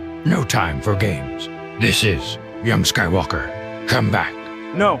now. No time for games. This is young Skywalker. Come back.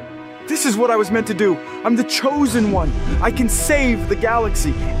 No, this is what I was meant to do. I'm the chosen one. I can save the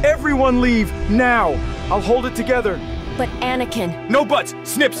galaxy. Everyone leave now. I'll hold it together. But Anakin... No buts!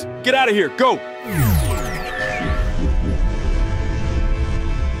 Snips! Get out of here! Go!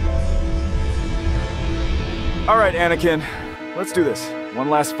 Alright, Anakin. Let's do this. One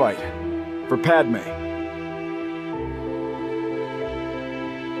last fight. For Padme.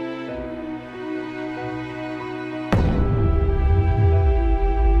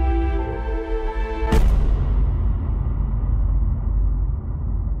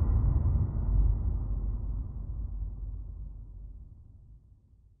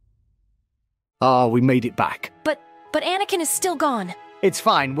 Oh, we made it back. But Anakin is still gone. It's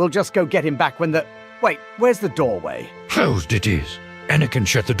fine, we'll just go get him back when the... Wait, where's the doorway? Closed it is. Anakin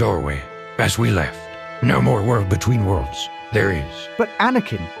shut the doorway as we left. No more world between worlds. There is. But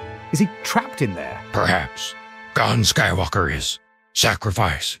Anakin, is he trapped in there? Perhaps. Gone Skywalker is.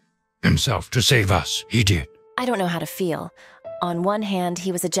 Sacrifice himself to save us. He did. I don't know how to feel. On one hand,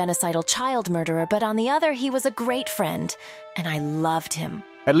 he was a genocidal child murderer, but on the other, he was a great friend. And I loved him.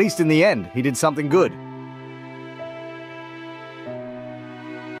 At least in the end, he did something good.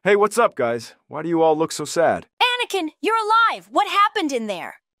 Hey, what's up, guys? Why do you all look so sad? Anakin, you're alive! What happened in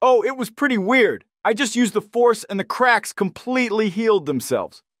there? Oh, it was pretty weird. I just used the Force and the cracks completely healed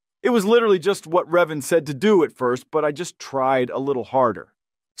themselves. It was literally just what Revan said to do at first, but I just tried a little harder.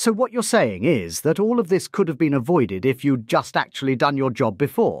 So what you're saying is that all of this could have been avoided if you'd just actually done your job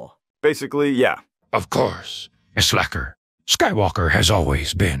before? Basically, yeah. Of course. A slacker. Skywalker has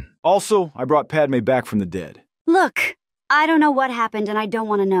always been. Also, I brought Padme back from the dead. Look, I don't know what happened and I don't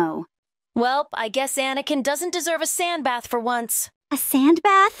want to know. Well, I guess Anakin doesn't deserve a sand bath for once. A sand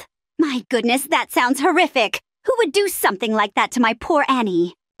bath? My goodness, that sounds horrific. Who would do something like that to my poor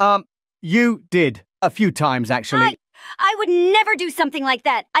Annie? You did. A few times, actually. I would never do something like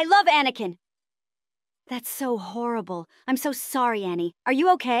that. I love Anakin. That's so horrible. I'm so sorry, Annie. Are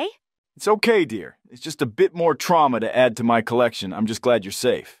you okay? It's okay, dear. It's just a bit more trauma to add to my collection. I'm just glad you're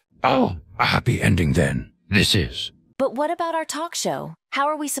safe. Oh, a happy ending then. This is. But what about our talk show? How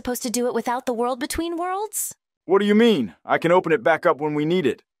are we supposed to do it without the world between worlds? What do you mean? I can open it back up when we need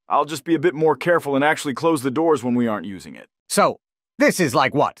it. I'll just be a bit more careful and actually close the doors when we aren't using it. So, this is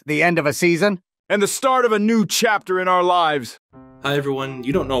like what? The end of a season? And the start of a new chapter in our lives. Hi everyone,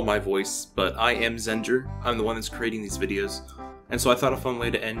 you don't know my voice, but I am Zenger. I'm the one that's creating these videos. And so I thought a fun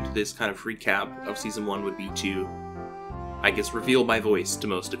way to end this kind of recap of Season 1 would be to, I guess, reveal my voice to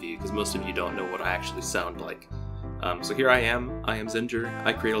most of you, because most of you don't know what I actually sound like. So here I am Zenger,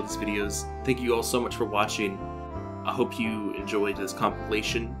 I create all these videos. Thank you all so much for watching. I hope you enjoyed this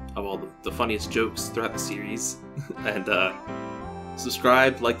compilation of all the funniest jokes throughout the series. And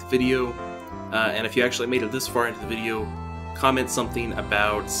subscribe, like the video, and if you actually made it this far into the video, comment something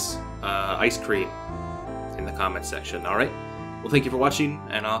about ice cream in the comment section, alright? Well, thank you for watching,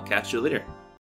 and I'll catch you later.